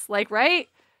sorceress, like, right?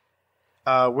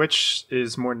 Witch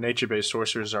is more nature-based.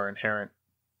 Sorcerers are inherent.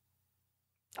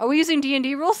 Are we using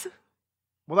D&D rules?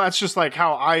 Well, that's just like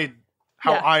how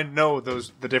I know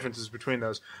the differences between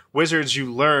those. Wizards,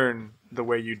 you learn the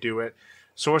way you do it.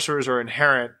 Sorcerers are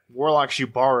inherent. Warlocks, you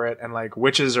borrow it, and like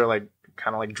witches are like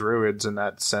kind of like druids in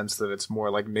that sense that it's more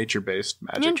like nature-based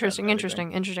magic.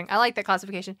 Interesting. I like that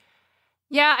classification.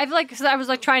 Yeah, I feel like, because I was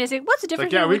like trying to say, what's the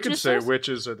difference between we witch could and say sorceress?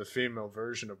 witches are the female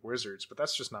version of wizards, but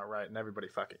that's just not right, and everybody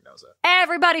fucking knows it.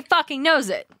 Everybody fucking knows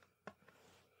it.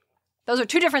 Those are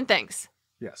two different things.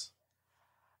 Yes.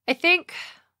 I think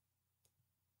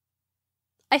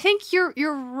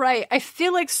you're right. I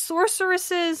feel like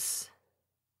sorceresses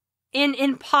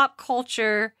in pop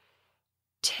culture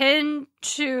tend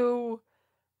to,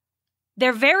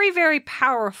 they're very, very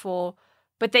powerful,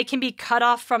 but they can be cut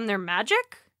off from their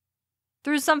magic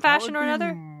through some fashion or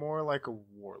another. More like a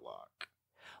warlock.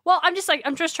 Well, I'm just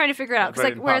trying to figure it out.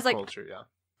 Because whereas culture, yeah.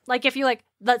 Like if you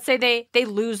let's say they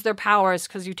lose their powers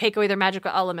because you take away their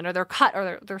magical element, or they're cut,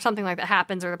 or there's something like that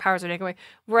happens, or their powers are taken away.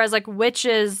 Whereas like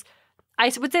witches,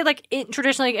 I would say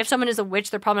traditionally, if someone is a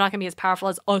witch, they're probably not going to be as powerful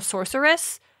as a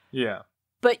sorceress. Yeah.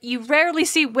 But you rarely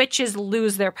see witches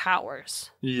lose their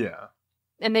powers. Yeah.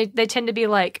 And they tend to be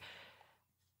like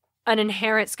an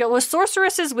inherent skill. Well,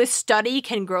 sorceresses with study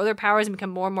can grow their powers and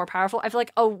become more and more powerful. I feel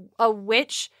like a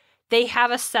witch, they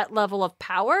have a set level of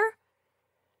power,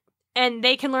 and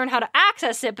they can learn how to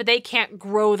access it, but they can't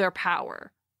grow their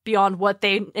power beyond what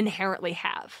they inherently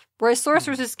have. Whereas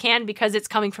sorceresses can, because it's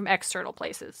coming from external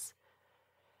places.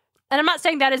 And I'm not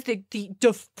saying that is the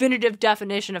definitive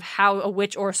definition of how a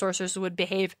witch or a sorceress would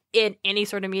behave in any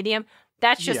sort of medium.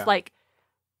 That's just like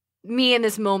me in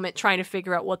this moment trying to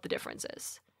figure out what the difference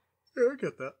is. Yeah, I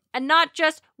get that. And not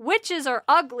just witches are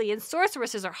ugly and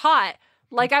sorceresses are hot.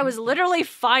 Like I was literally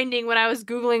finding when I was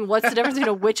Googling what's the difference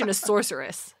between a witch and a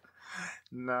sorceress.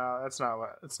 No, that's not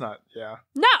what. It's not. Yeah.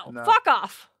 No, fuck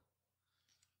off.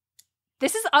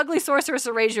 This is ugly sorceress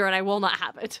erasure, and I will not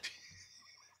have it.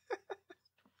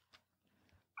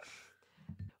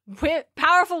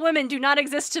 Powerful women do not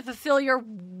exist to fulfill your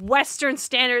Western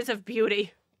standards of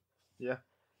beauty. Yeah.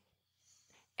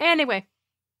 Anyway,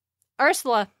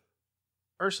 Ursula,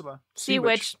 sea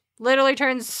witch, literally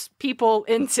turns people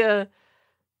into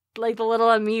like the little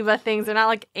amoeba things. They're not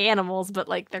like animals, but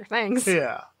like they're things.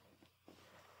 Yeah.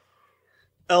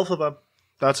 Elphaba.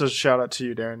 That's a shout out to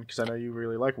you, Darren, because I know you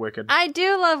really like Wicked. I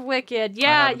do love Wicked.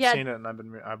 Yeah, I haven't seen it, and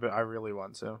I really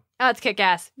want to. Oh, it's kick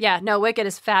ass. Yeah, no, Wicked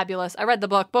is fabulous. I read the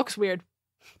book. Book's weird.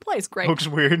 Play's great. Book's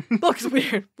weird. Book's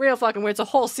weird. Real fucking weird. It's a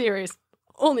whole series.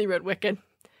 Only read Wicked.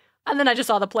 And then I just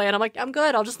saw the play, and I'm like, I'm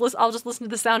good. I'll just listen to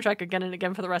the soundtrack again and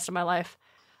again for the rest of my life.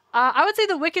 I would say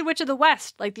the Wicked Witch of the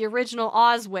West, like the original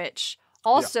Oz witch.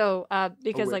 Also,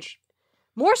 because like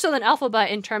more so than Elphaba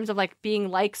in terms of like being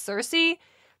like Circe,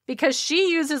 because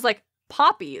she uses like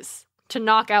poppies to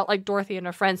knock out like Dorothy and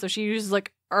her friends. So she uses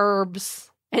like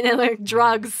herbs and then like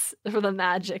drugs for the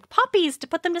magic. Poppies to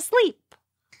put them to sleep.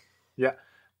 Yeah.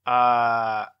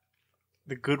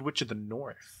 The Good Witch of the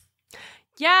North.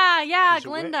 Yeah, She's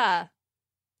Glinda.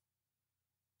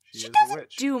 She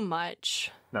doesn't do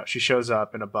much. No, she shows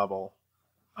up in a bubble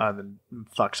and then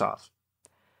fucks off.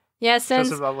 Yeah,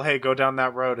 Says a bubble, hey, go down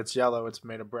that road. It's yellow. It's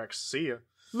made of bricks. See ya.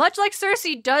 Much like Circe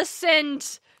does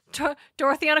send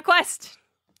Dorothy on a quest.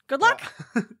 Good luck.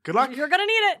 Yeah. Good luck. You're gonna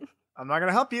need it. I'm not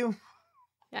gonna help you.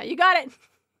 Yeah, you got it.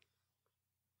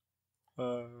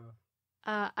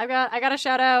 I got to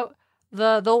shout out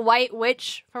the White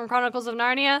Witch from Chronicles of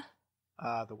Narnia.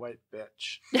 The White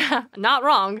Bitch. Yeah, not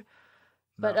wrong.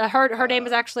 But No. Her name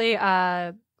is actually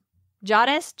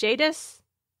Jadis.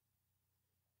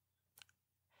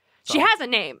 She has a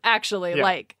name, actually. Yeah.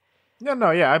 Like,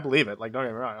 I believe it. Like, don't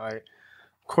get me wrong. Like,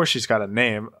 of course she's got a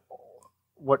name.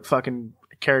 What fucking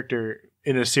character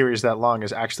in a series that long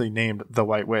is actually named the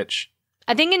White Witch?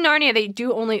 I think in Narnia they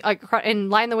do only, like, in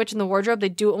Lion the Witch in the Wardrobe, they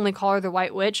do only call her the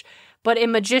White Witch. But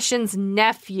in Magician's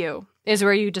Nephew is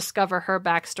where you discover her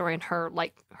backstory and her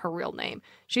real name.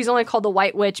 She's only called the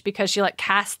White Witch because she like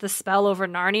cast the spell over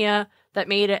Narnia that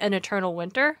made it an eternal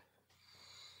winter.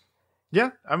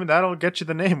 Yeah, I mean, that'll get you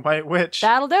the name White Witch.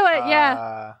 That'll do it,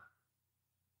 yeah.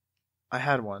 I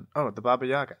had one. Oh, the Baba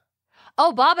Yaga.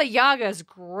 Oh, Baba Yaga's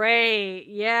great.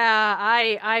 Yeah,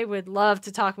 I would love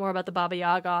to talk more about the Baba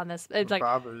Yaga on this. It's like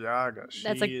Baba Yaga. She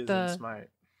that's like is the in Smite.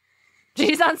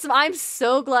 She's on some. I'm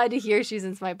so glad to hear she's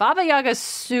in Smite. Baba Yaga's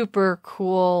super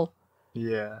cool.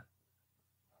 Yeah.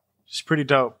 She's pretty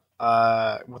dope.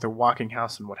 With her walking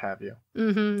house and what have you.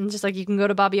 Mm-hmm. Just like you can go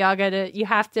to Baba Yaga you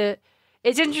have to.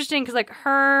 It's interesting because like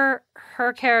her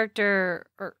character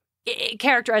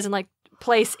character as in like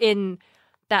place in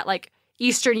that like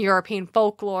Eastern European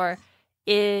folklore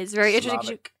is very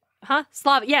interesting.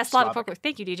 Slavic. Slavic folklore.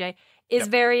 Thank you, DJ. Is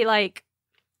very like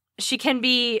she can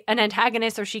be an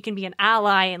antagonist or she can be an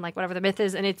ally and like whatever the myth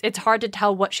is, and it's hard to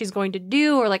tell what she's going to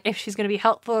do or like if she's going to be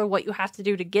helpful or what you have to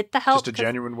do to get the help. Just a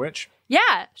genuine witch.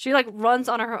 Yeah, she like runs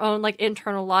on her own like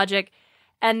internal logic,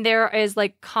 and there is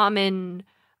like common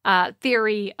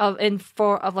theory of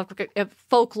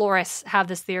folklorists have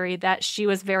this theory that she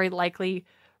was very likely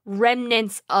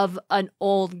remnants of an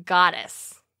old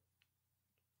goddess.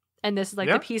 And this is like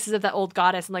the pieces of that old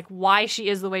goddess and like why she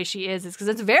is the way she is because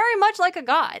it's very much like a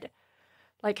god.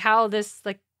 Like how this,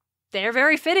 like, they're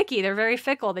very finicky. They're very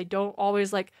fickle. They don't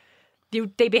always like,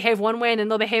 they behave one way and then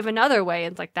they'll behave another way.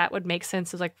 And it's like, that would make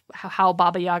sense as like how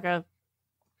Baba Yaga,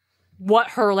 what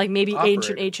her like maybe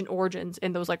ancient origins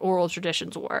in those like oral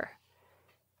traditions were.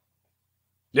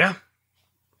 Yeah.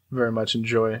 Very much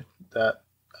enjoy that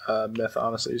myth,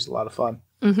 honestly. It's a lot of fun.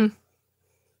 Mm-hmm.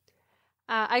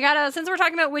 Since we're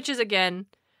talking about witches again,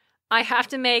 I have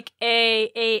to make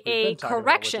a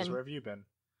correction. Where have you been?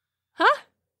 Huh?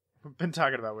 We've been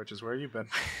talking about witches. Where have you been?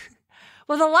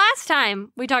 Well, the last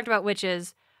time we talked about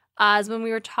witches is when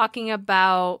we were talking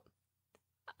about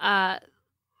kind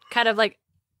of like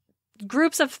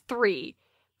groups of 3,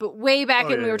 but way back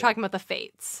when we were talking about the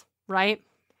fates, right?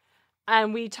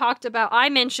 And we talked about, I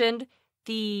mentioned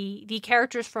the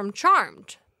characters from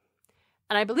Charmed.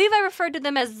 And I believe I referred to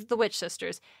them as the Witch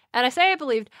Sisters. And I say I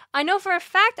believed. I know for a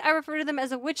fact I refer to them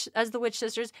as the Witch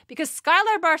Sisters because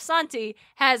Skylar Barsanti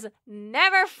has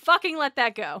never fucking let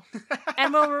that go.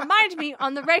 And will remind me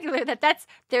on the regular that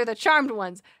they're the Charmed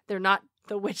ones. They're not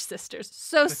the Witch Sisters.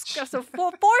 So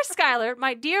for Skylar,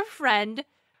 my dear friend,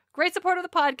 great supporter of the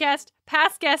podcast,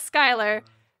 past guest Skylar,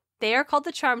 they are called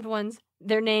the Charmed ones.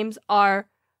 Their names are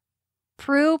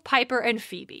Prue, Piper, and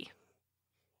Phoebe.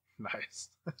 Nice.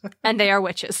 And they are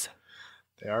witches.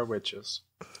 They are witches.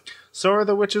 So are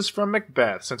the witches from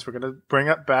Macbeth, since we're going to bring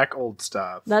up back old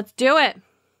stuff. Let's do it.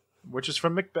 Witches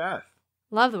from Macbeth.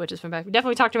 Love the witches from Macbeth. We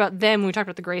definitely talked about them when we talked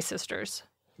about the Grey Sisters.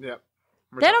 Yep.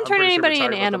 They don't turn anybody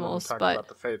into animals, but... about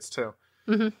the Fates, too.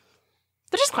 Mm-hmm.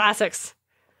 They're just classics.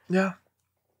 Yeah.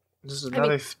 This is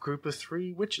another group of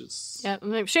 3 witches. Yeah, I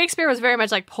mean, Shakespeare was very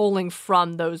much like pulling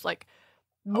from those like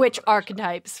witch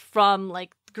archetypes from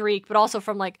like Greek, but also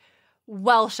from like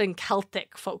Welsh and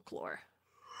Celtic folklore.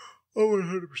 Oh,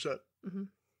 100%. Mm-hmm.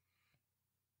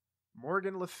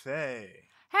 Morgan Le Fay.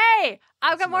 Hey,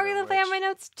 I've got Morgan Le Fay on my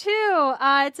notes too.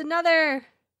 It's another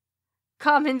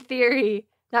common theory,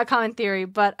 not common theory,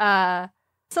 but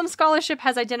some scholarship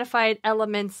has identified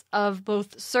elements of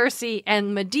both Circe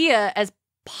and Medea as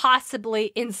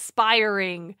possibly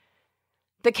inspiring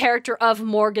the character of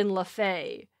Morgan Le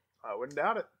Fay. I wouldn't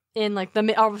doubt it. In like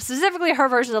specifically her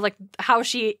version of like how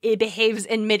she behaves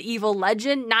in medieval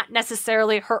legend, not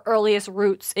necessarily her earliest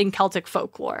roots in Celtic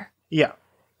folklore. Yeah,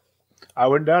 I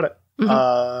wouldn't doubt it.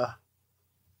 Mm-hmm.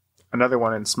 Another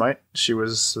one in Smite. She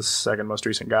was the second most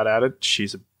recent god added.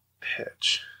 She's a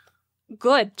bitch.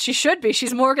 Good. She should be.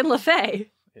 She's Morgan Le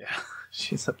Fay. Yeah,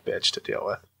 she's a bitch to deal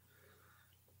with.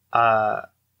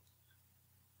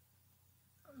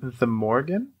 The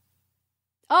Morgan?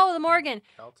 Oh, the Morgan.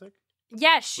 Celtic?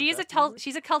 Yes, she's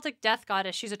a Celtic death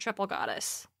goddess. She's a triple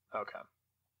goddess. Okay.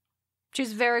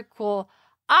 She's very cool.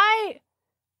 I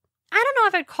don't know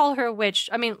if I'd call her a witch.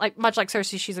 I mean, like much like Circe,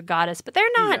 she's a goddess, but they're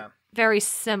not very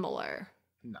similar.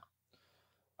 No.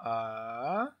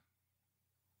 I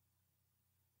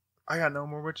got no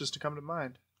more witches to come to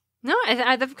mind. No,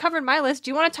 I've covered my list.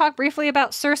 Do you want to talk briefly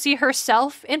about Circe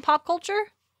herself in pop culture?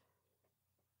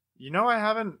 You know, I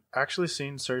haven't actually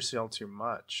seen Circe all too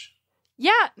much.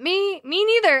 Yeah, me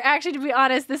neither. Actually, to be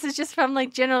honest, this is just from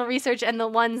like general research and the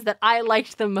ones that I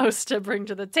liked the most to bring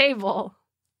to the table.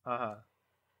 Uh-huh.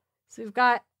 So we've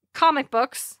got comic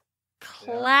books,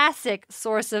 classic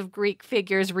source of Greek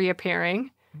figures reappearing.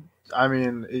 I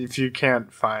mean, if you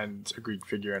can't find a Greek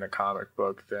figure in a comic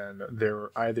book, then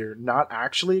they're either not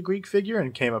actually a Greek figure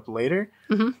and came up later,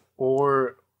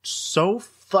 or so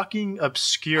fucking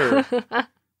obscure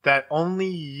that only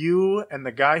you and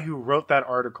the guy who wrote that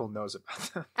article knows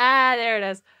about them. There it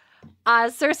is.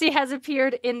 Circe has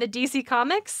appeared in the DC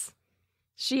Comics.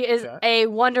 She is a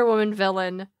Wonder Woman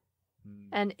villain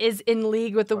and is in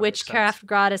league with the witchcraft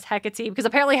goddess Hecate, because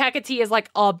apparently Hecate is like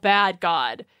a bad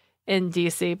god in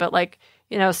DC, but like,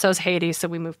 you know, so's Hades, so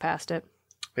we move past it.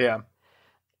 Yeah.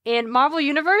 In Marvel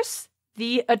Universe,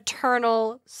 the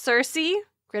Eternal Circe,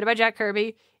 created by Jack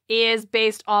Kirby, is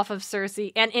based off of Circe,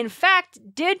 and in fact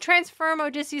did transform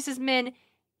Odysseus's men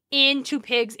into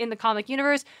pigs in the comic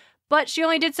universe, but she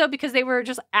only did so because they were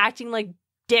just acting like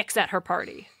dicks at her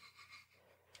party.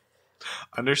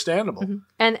 Understandable. Mm-hmm.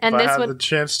 And if this I had one, the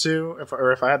chance to,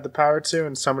 if I had the power to,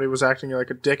 and somebody was acting like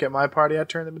a dick at my party, I'd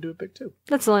turn them into a pig too.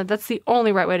 that's the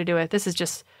only right way to do it. This is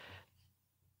just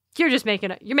you're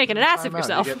making an ass of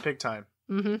yourself. You get pig time.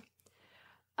 Mm-hmm.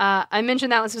 I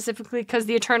mentioned that one specifically because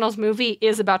the Eternals movie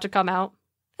is about to come out.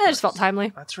 And it just felt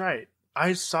timely. That's right.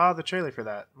 I saw the trailer for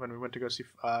that when we went to go see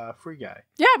Free Guy.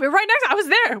 Yeah, we were right next. I was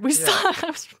there. We saw.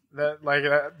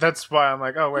 That's why I'm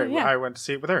like, oh wait, I went to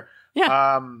see it with her.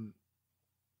 Yeah.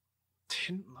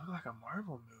 Didn't look like a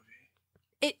Marvel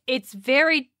movie. It's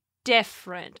very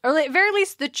different, or at very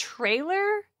least the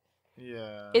trailer.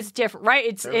 Yeah, it's different, right?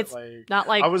 It's like, not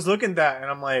like I was looking at that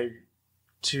and I'm like,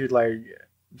 dude, like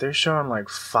they're showing like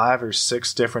 5 or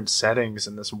 6 different settings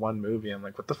in this one movie. I'm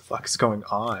like, what the fuck is going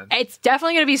on? It's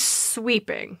definitely going to be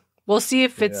sweeping. We'll see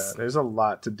if it's. Yeah, there's a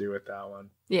lot to do with that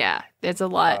one. Yeah, it's a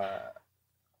lot.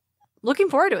 Looking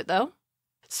forward to it though.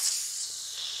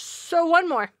 So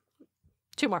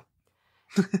 2 more.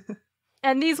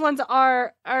 And these ones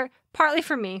are partly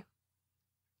for me,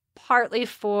 partly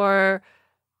for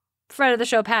friend of the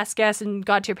show, past guest, and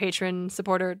God tier patron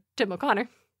supporter Tim O'Connor.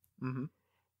 Mm-hmm.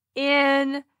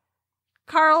 In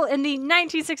the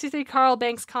 1963 Carl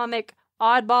Banks comic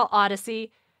Oddball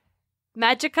Odyssey,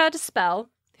 Magica Dispel,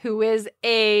 who is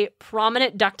a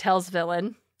prominent DuckTales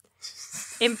villain,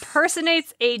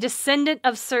 impersonates a descendant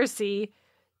of Circe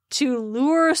to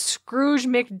lure Scrooge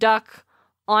McDuck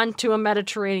onto a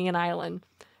Mediterranean island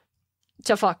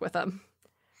to fuck with him.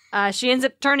 She ends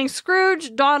up turning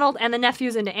Scrooge, Donald, and the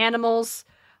nephews into animals,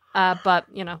 but,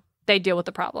 they deal with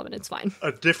the problem and it's fine.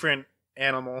 A different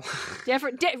animal.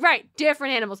 Different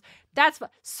animals. That's fun.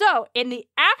 So, in the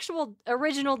actual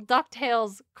original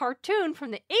DuckTales cartoon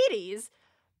from the 80s,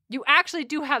 you actually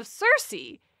do have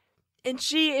Circe, and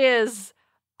she is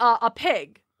a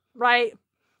pig, right?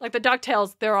 Like the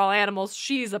DuckTales, they're all animals.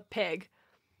 She's a pig.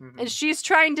 Mm-hmm. And she's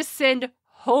trying to send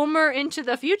Homer into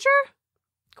the future? ?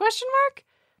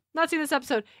 Not seen this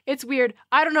episode. It's weird.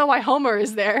 I don't know why Homer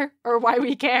is there or why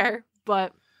we care,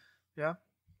 but yeah.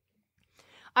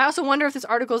 I also wonder if this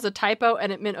article is a typo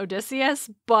and it meant Odysseus,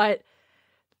 but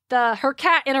her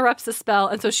cat interrupts the spell,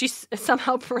 and so she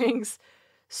somehow brings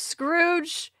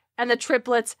Scrooge and the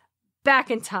triplets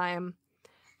back in time.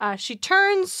 She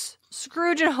turns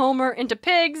Scrooge and Homer into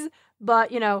pigs,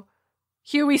 but,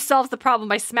 Huey solves the problem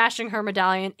by smashing her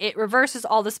medallion. It reverses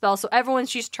all the spells, so everyone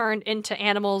she's turned into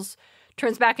animals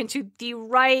turns back into the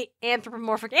right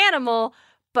anthropomorphic animal,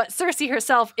 but Circe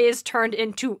herself is turned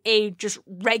into a just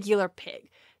regular pig.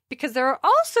 Because there are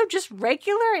also just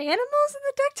regular animals in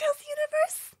the DuckTales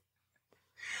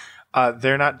universe?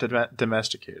 They're not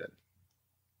domesticated.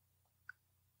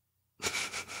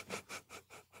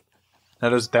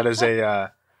 That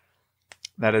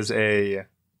is a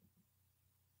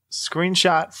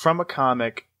screenshot from a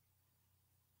comic,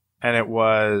 and it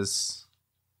was,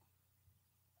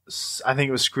 I think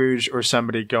it was Scrooge or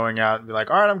somebody going out and be like,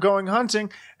 all right, I'm going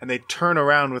hunting. And they turn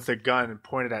around with a gun and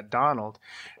point it at Donald.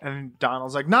 And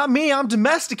Donald's like, not me, I'm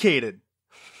domesticated.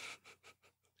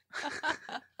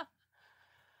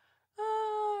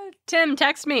 Tim,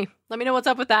 text me. Let me know what's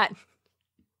up with that.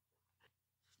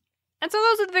 And so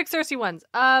those are the big Circe ones.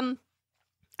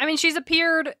 She's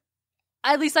appeared,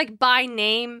 at least like by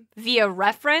name, via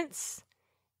reference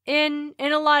in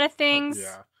a lot of things.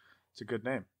 Yeah, it's a good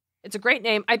name. It's a great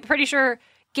name. I'm pretty sure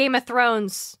Game of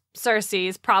Thrones Circe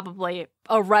is probably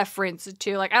a reference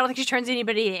to, I don't think she turns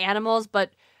anybody into animals,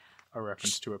 but a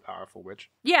reference to a powerful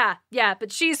witch. Yeah,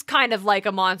 but she's kind of like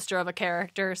a monster of a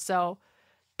character, so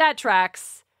that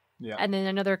tracks. Yeah. And then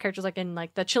another character's in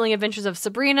the Chilling Adventures of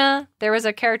Sabrina, there was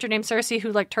a character named Circe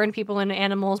who turned people into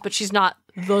animals, but she's not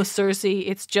the Circe,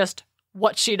 it's just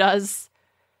what she does.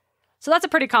 So that's a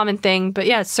pretty common thing, but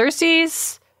yeah,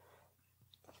 Circe's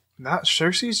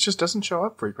just doesn't show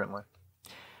up frequently.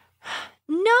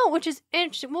 No, which is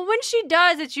interesting. Well, when she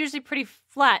does, it's usually pretty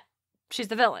flat. She's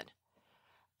the villain.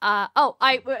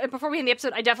 Before we end the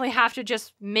episode, I definitely have to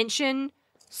just mention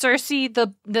Circe,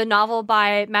 the novel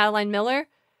by Madeline Miller,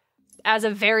 as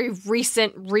a very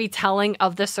recent retelling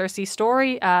of the Circe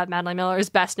story. Madeline Miller is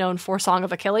best known for Song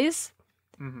of Achilles.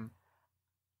 Mm-hmm.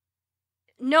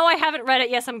 No, I haven't read it.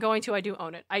 Yes, I'm going to. I do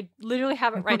own it. I literally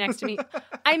have it right next to me.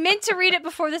 I meant to read it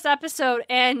before this episode,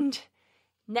 and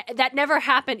that never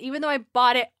happened, even though I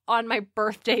bought it on my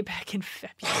birthday back in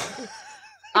February.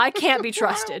 I can't be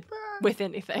trusted with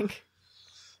anything.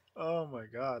 Oh my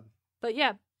god. But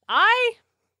yeah,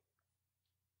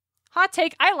 hot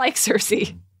take, I like Circe.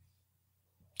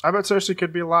 I bet Circe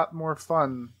could be a lot more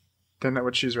fun than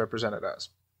what she's represented as.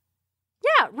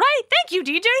 Yeah, right. Thank you,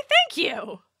 DJ. Thank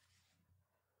you.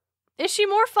 Is she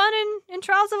more fun in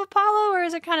Trials of Apollo, or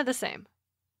is it kind of the same?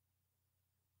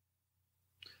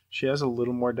 She has a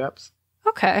little more depth.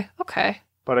 Okay.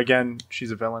 But again,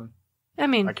 she's a villain. I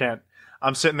mean, I can't.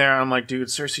 I'm sitting there and I'm like,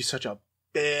 dude, Circe's such a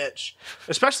bitch.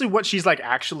 Especially what she's like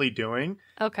actually doing.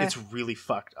 okay. It's really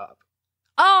fucked up.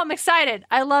 Oh, I'm excited.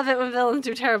 I love it when villains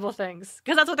do terrible things.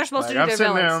 Because that's what they're supposed to do to I'm their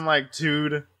sitting villains. there and I'm like,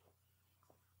 dude,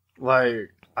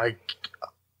 like,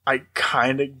 I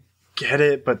kind of get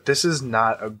it, but this is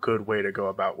not a good way to go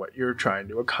about what you're trying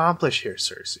to accomplish here,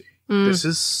 Circe. This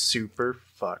is super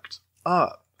fucked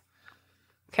up.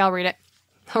 Okay, I'll read it.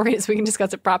 I'll read it so we can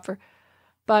discuss it proper.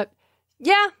 But,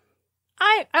 yeah,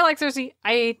 I like Circe.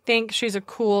 I think she's a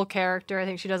cool character. I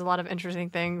think she does a lot of interesting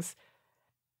things.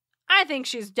 I think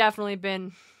she's definitely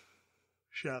been...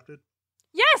 Shafted.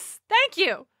 Yes, thank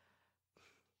you!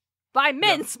 By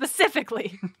men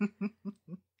specifically.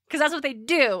 Because that's what they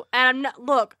do. And I'm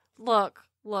not...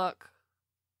 Look.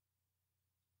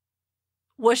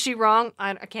 Was she wrong?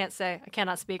 I can't say. I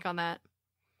cannot speak on that.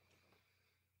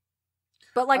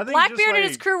 But, like, Blackbeard and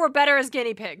his crew were better as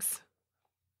guinea pigs.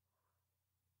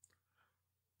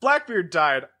 Blackbeard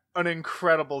died an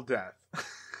incredible death.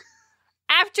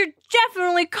 After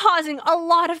definitely causing a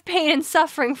lot of pain and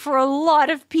suffering for a lot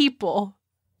of people.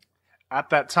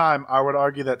 At that time, I would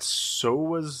argue that so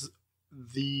was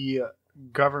the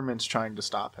governments trying to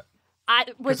stop him. I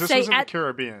would this say was in the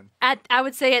Caribbean. I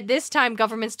would say at this time,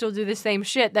 governments still do the same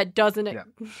shit. That doesn't... Yeah.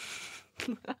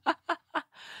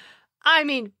 I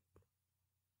mean...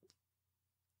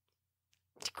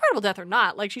 Incredible death or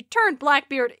not, like, she turned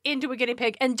Blackbeard into a guinea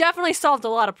pig and definitely solved a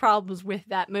lot of problems with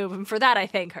that move, and for that I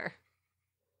thank her.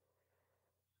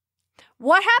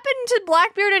 What happened to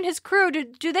Blackbeard and his crew?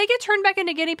 Do they get turned back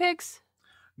into guinea pigs?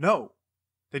 No,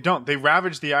 they don't. They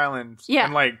ravage the island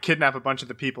and, like, kidnap a bunch of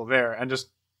the people there and just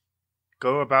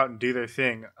go about and do their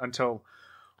thing until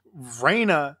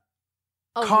Reyna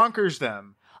conquers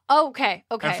them. Okay.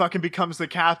 And fucking becomes the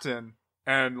captain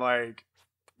and, like,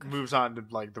 moves on to,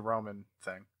 like, the Roman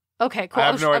thing. Okay, cool. I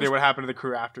have no idea what happened to the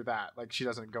crew after that. Like, she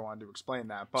doesn't go on to explain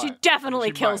that, but... She definitely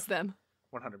kills them.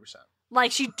 100%.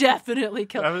 Like, she definitely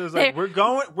kills them. I was like, we're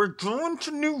going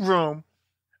to New Rome,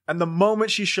 and the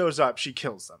moment she shows up, she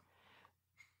kills them.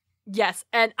 Yes,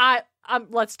 and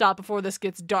let's stop before this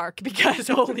gets dark, because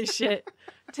holy shit.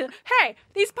 Hey,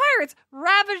 these pirates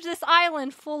ravaged this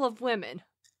island full of women.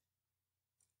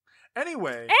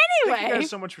 Anyway, thank you guys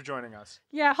so much for joining us.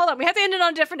 Yeah, hold on. We have to end it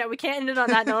on a different note. We can't end it on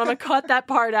that note. I'm going to cut that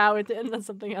part out and end on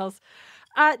something else.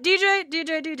 DJ.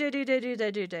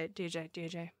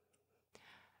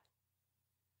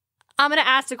 I'm going to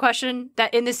ask a question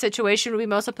that in this situation would be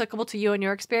most applicable to you and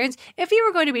your experience. If you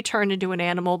were going to be turned into an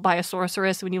animal by a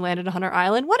sorceress when you landed on Hunter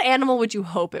Island, what animal would you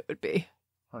hope it would be?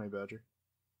 Honey badger.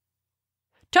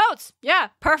 Totes! Yeah,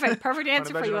 perfect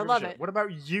answer for you. I love it. What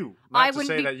about you? Not to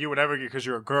say that you would ever get because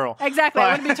you're a girl. Exactly.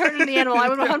 I wouldn't be turned into the animal. I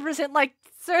would 100% like,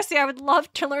 Circe, I would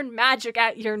love to learn magic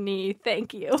at your knee.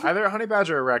 Thank you. Either a honey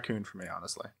badger or a raccoon for me,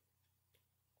 honestly.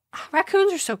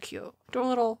 Raccoons are so cute. They're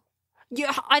little...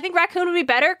 Yeah, I think raccoon would be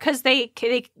better because they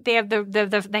have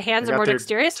the hands are more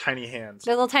dexterous. Tiny hands.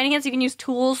 They're little tiny hands. You can use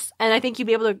tools, and I think you'd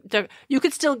be able to you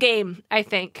could still game, I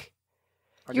think.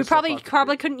 You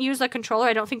probably couldn't use a controller.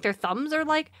 I don't think their thumbs are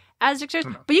like as dexterous,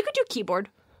 but you could do keyboard.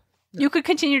 Yeah. You could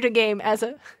continue to game as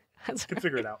a. Could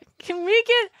figure it out. Can we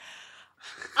get?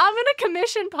 I'm gonna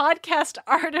commission podcast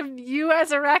art of you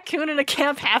as a raccoon in a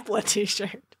Camp Hapla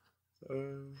t-shirt.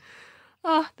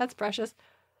 Oh, that's precious.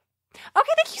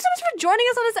 Okay, thank you so much for joining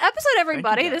us on this episode,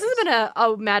 everybody. This has been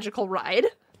a magical ride.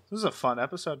 This was a fun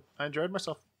episode. I enjoyed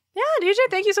myself. Yeah, DJ,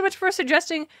 thank you so much for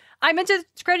suggesting. I meant to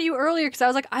credit you earlier because I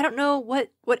was like, I don't know what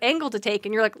angle to take.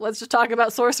 And you're like, let's just talk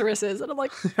about sorceresses. And I'm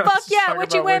like, fuck yeah,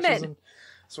 witchy women.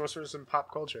 Sorceress and pop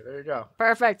culture. There you go.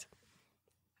 Perfect.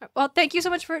 Well, thank you so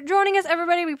much for joining us,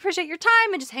 everybody. We appreciate your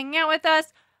time and just hanging out with us.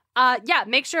 Yeah,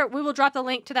 make sure we will drop the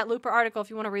link to that Looper article if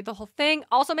you want to read the whole thing.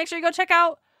 Also, make sure you go check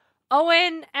out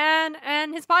Owen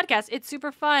and his podcast. It's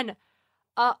super fun.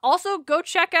 Also, go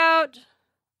check out,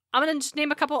 I'm going to just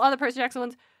name a couple other Percy Jackson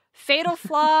ones. Fatal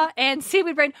Flaw and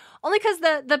Seaweed Brain, only because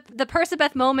the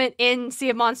Percabeth moment in Sea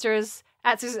of Monsters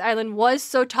at Circe's Island was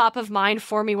so top of mind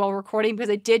for me while recording, because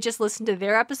I did just listen to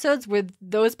their episodes where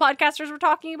those podcasters were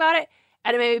talking about it,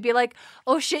 and it made me be like,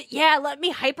 oh shit, yeah, let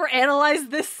me hyper-analyze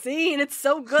this scene, it's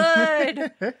so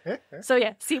good. So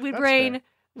yeah, Seaweed Brain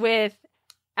with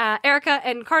Erica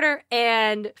and Carter,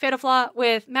 and Fatal Flaw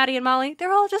with Maddie and Molly.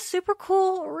 They're all just super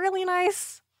cool, really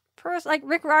nice, like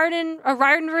Rick Riordan,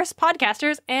 Riordanverse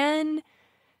podcasters, and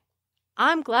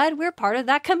I'm glad we're part of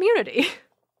that community.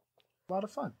 A lot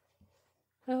of fun.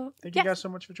 So, Thank you guys so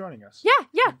much for joining us.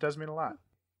 Yeah. It does mean a lot.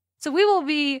 So we will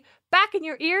be back in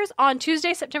your ears on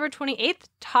Tuesday, September 28th,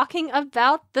 talking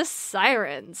about the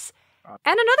sirens. And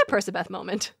another Persebeth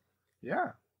moment.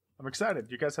 Yeah, I'm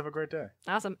excited. You guys have a great day.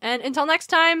 Awesome. And until next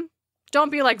time,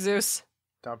 don't be like Zeus.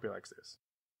 Don't be like Zeus.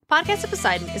 Podcast of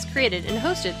Poseidon is created and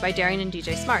hosted by Darien and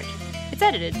DJ Smartt. It's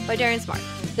edited by Darien Smartt.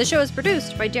 The show is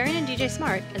produced by Darien and DJ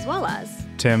Smartt, as well as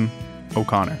Tim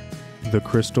O'Connor. The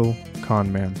Crystal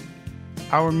Con Man.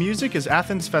 Our music is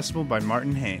Athens Festival by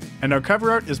Martin Hain, and our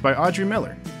cover art is by Audrey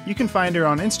Miller. You can find her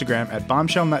on Instagram at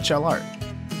bombshellnutshellart.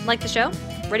 Like the show?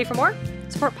 Ready for more?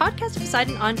 Support Podcast of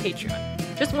Poseidon on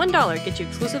Patreon. Just $1 gets you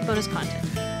exclusive bonus content.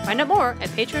 Find out more at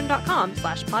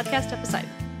patreon.com/podcastofposeidon.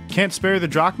 Can't spare the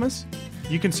drachmas?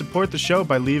 You can support the show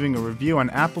by leaving a review on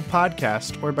Apple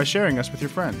Podcast or by sharing us with your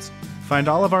friends. Find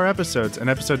all of our episodes and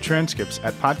episode transcripts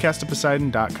at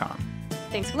podcastofposeidon.com.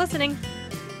 Thanks for listening.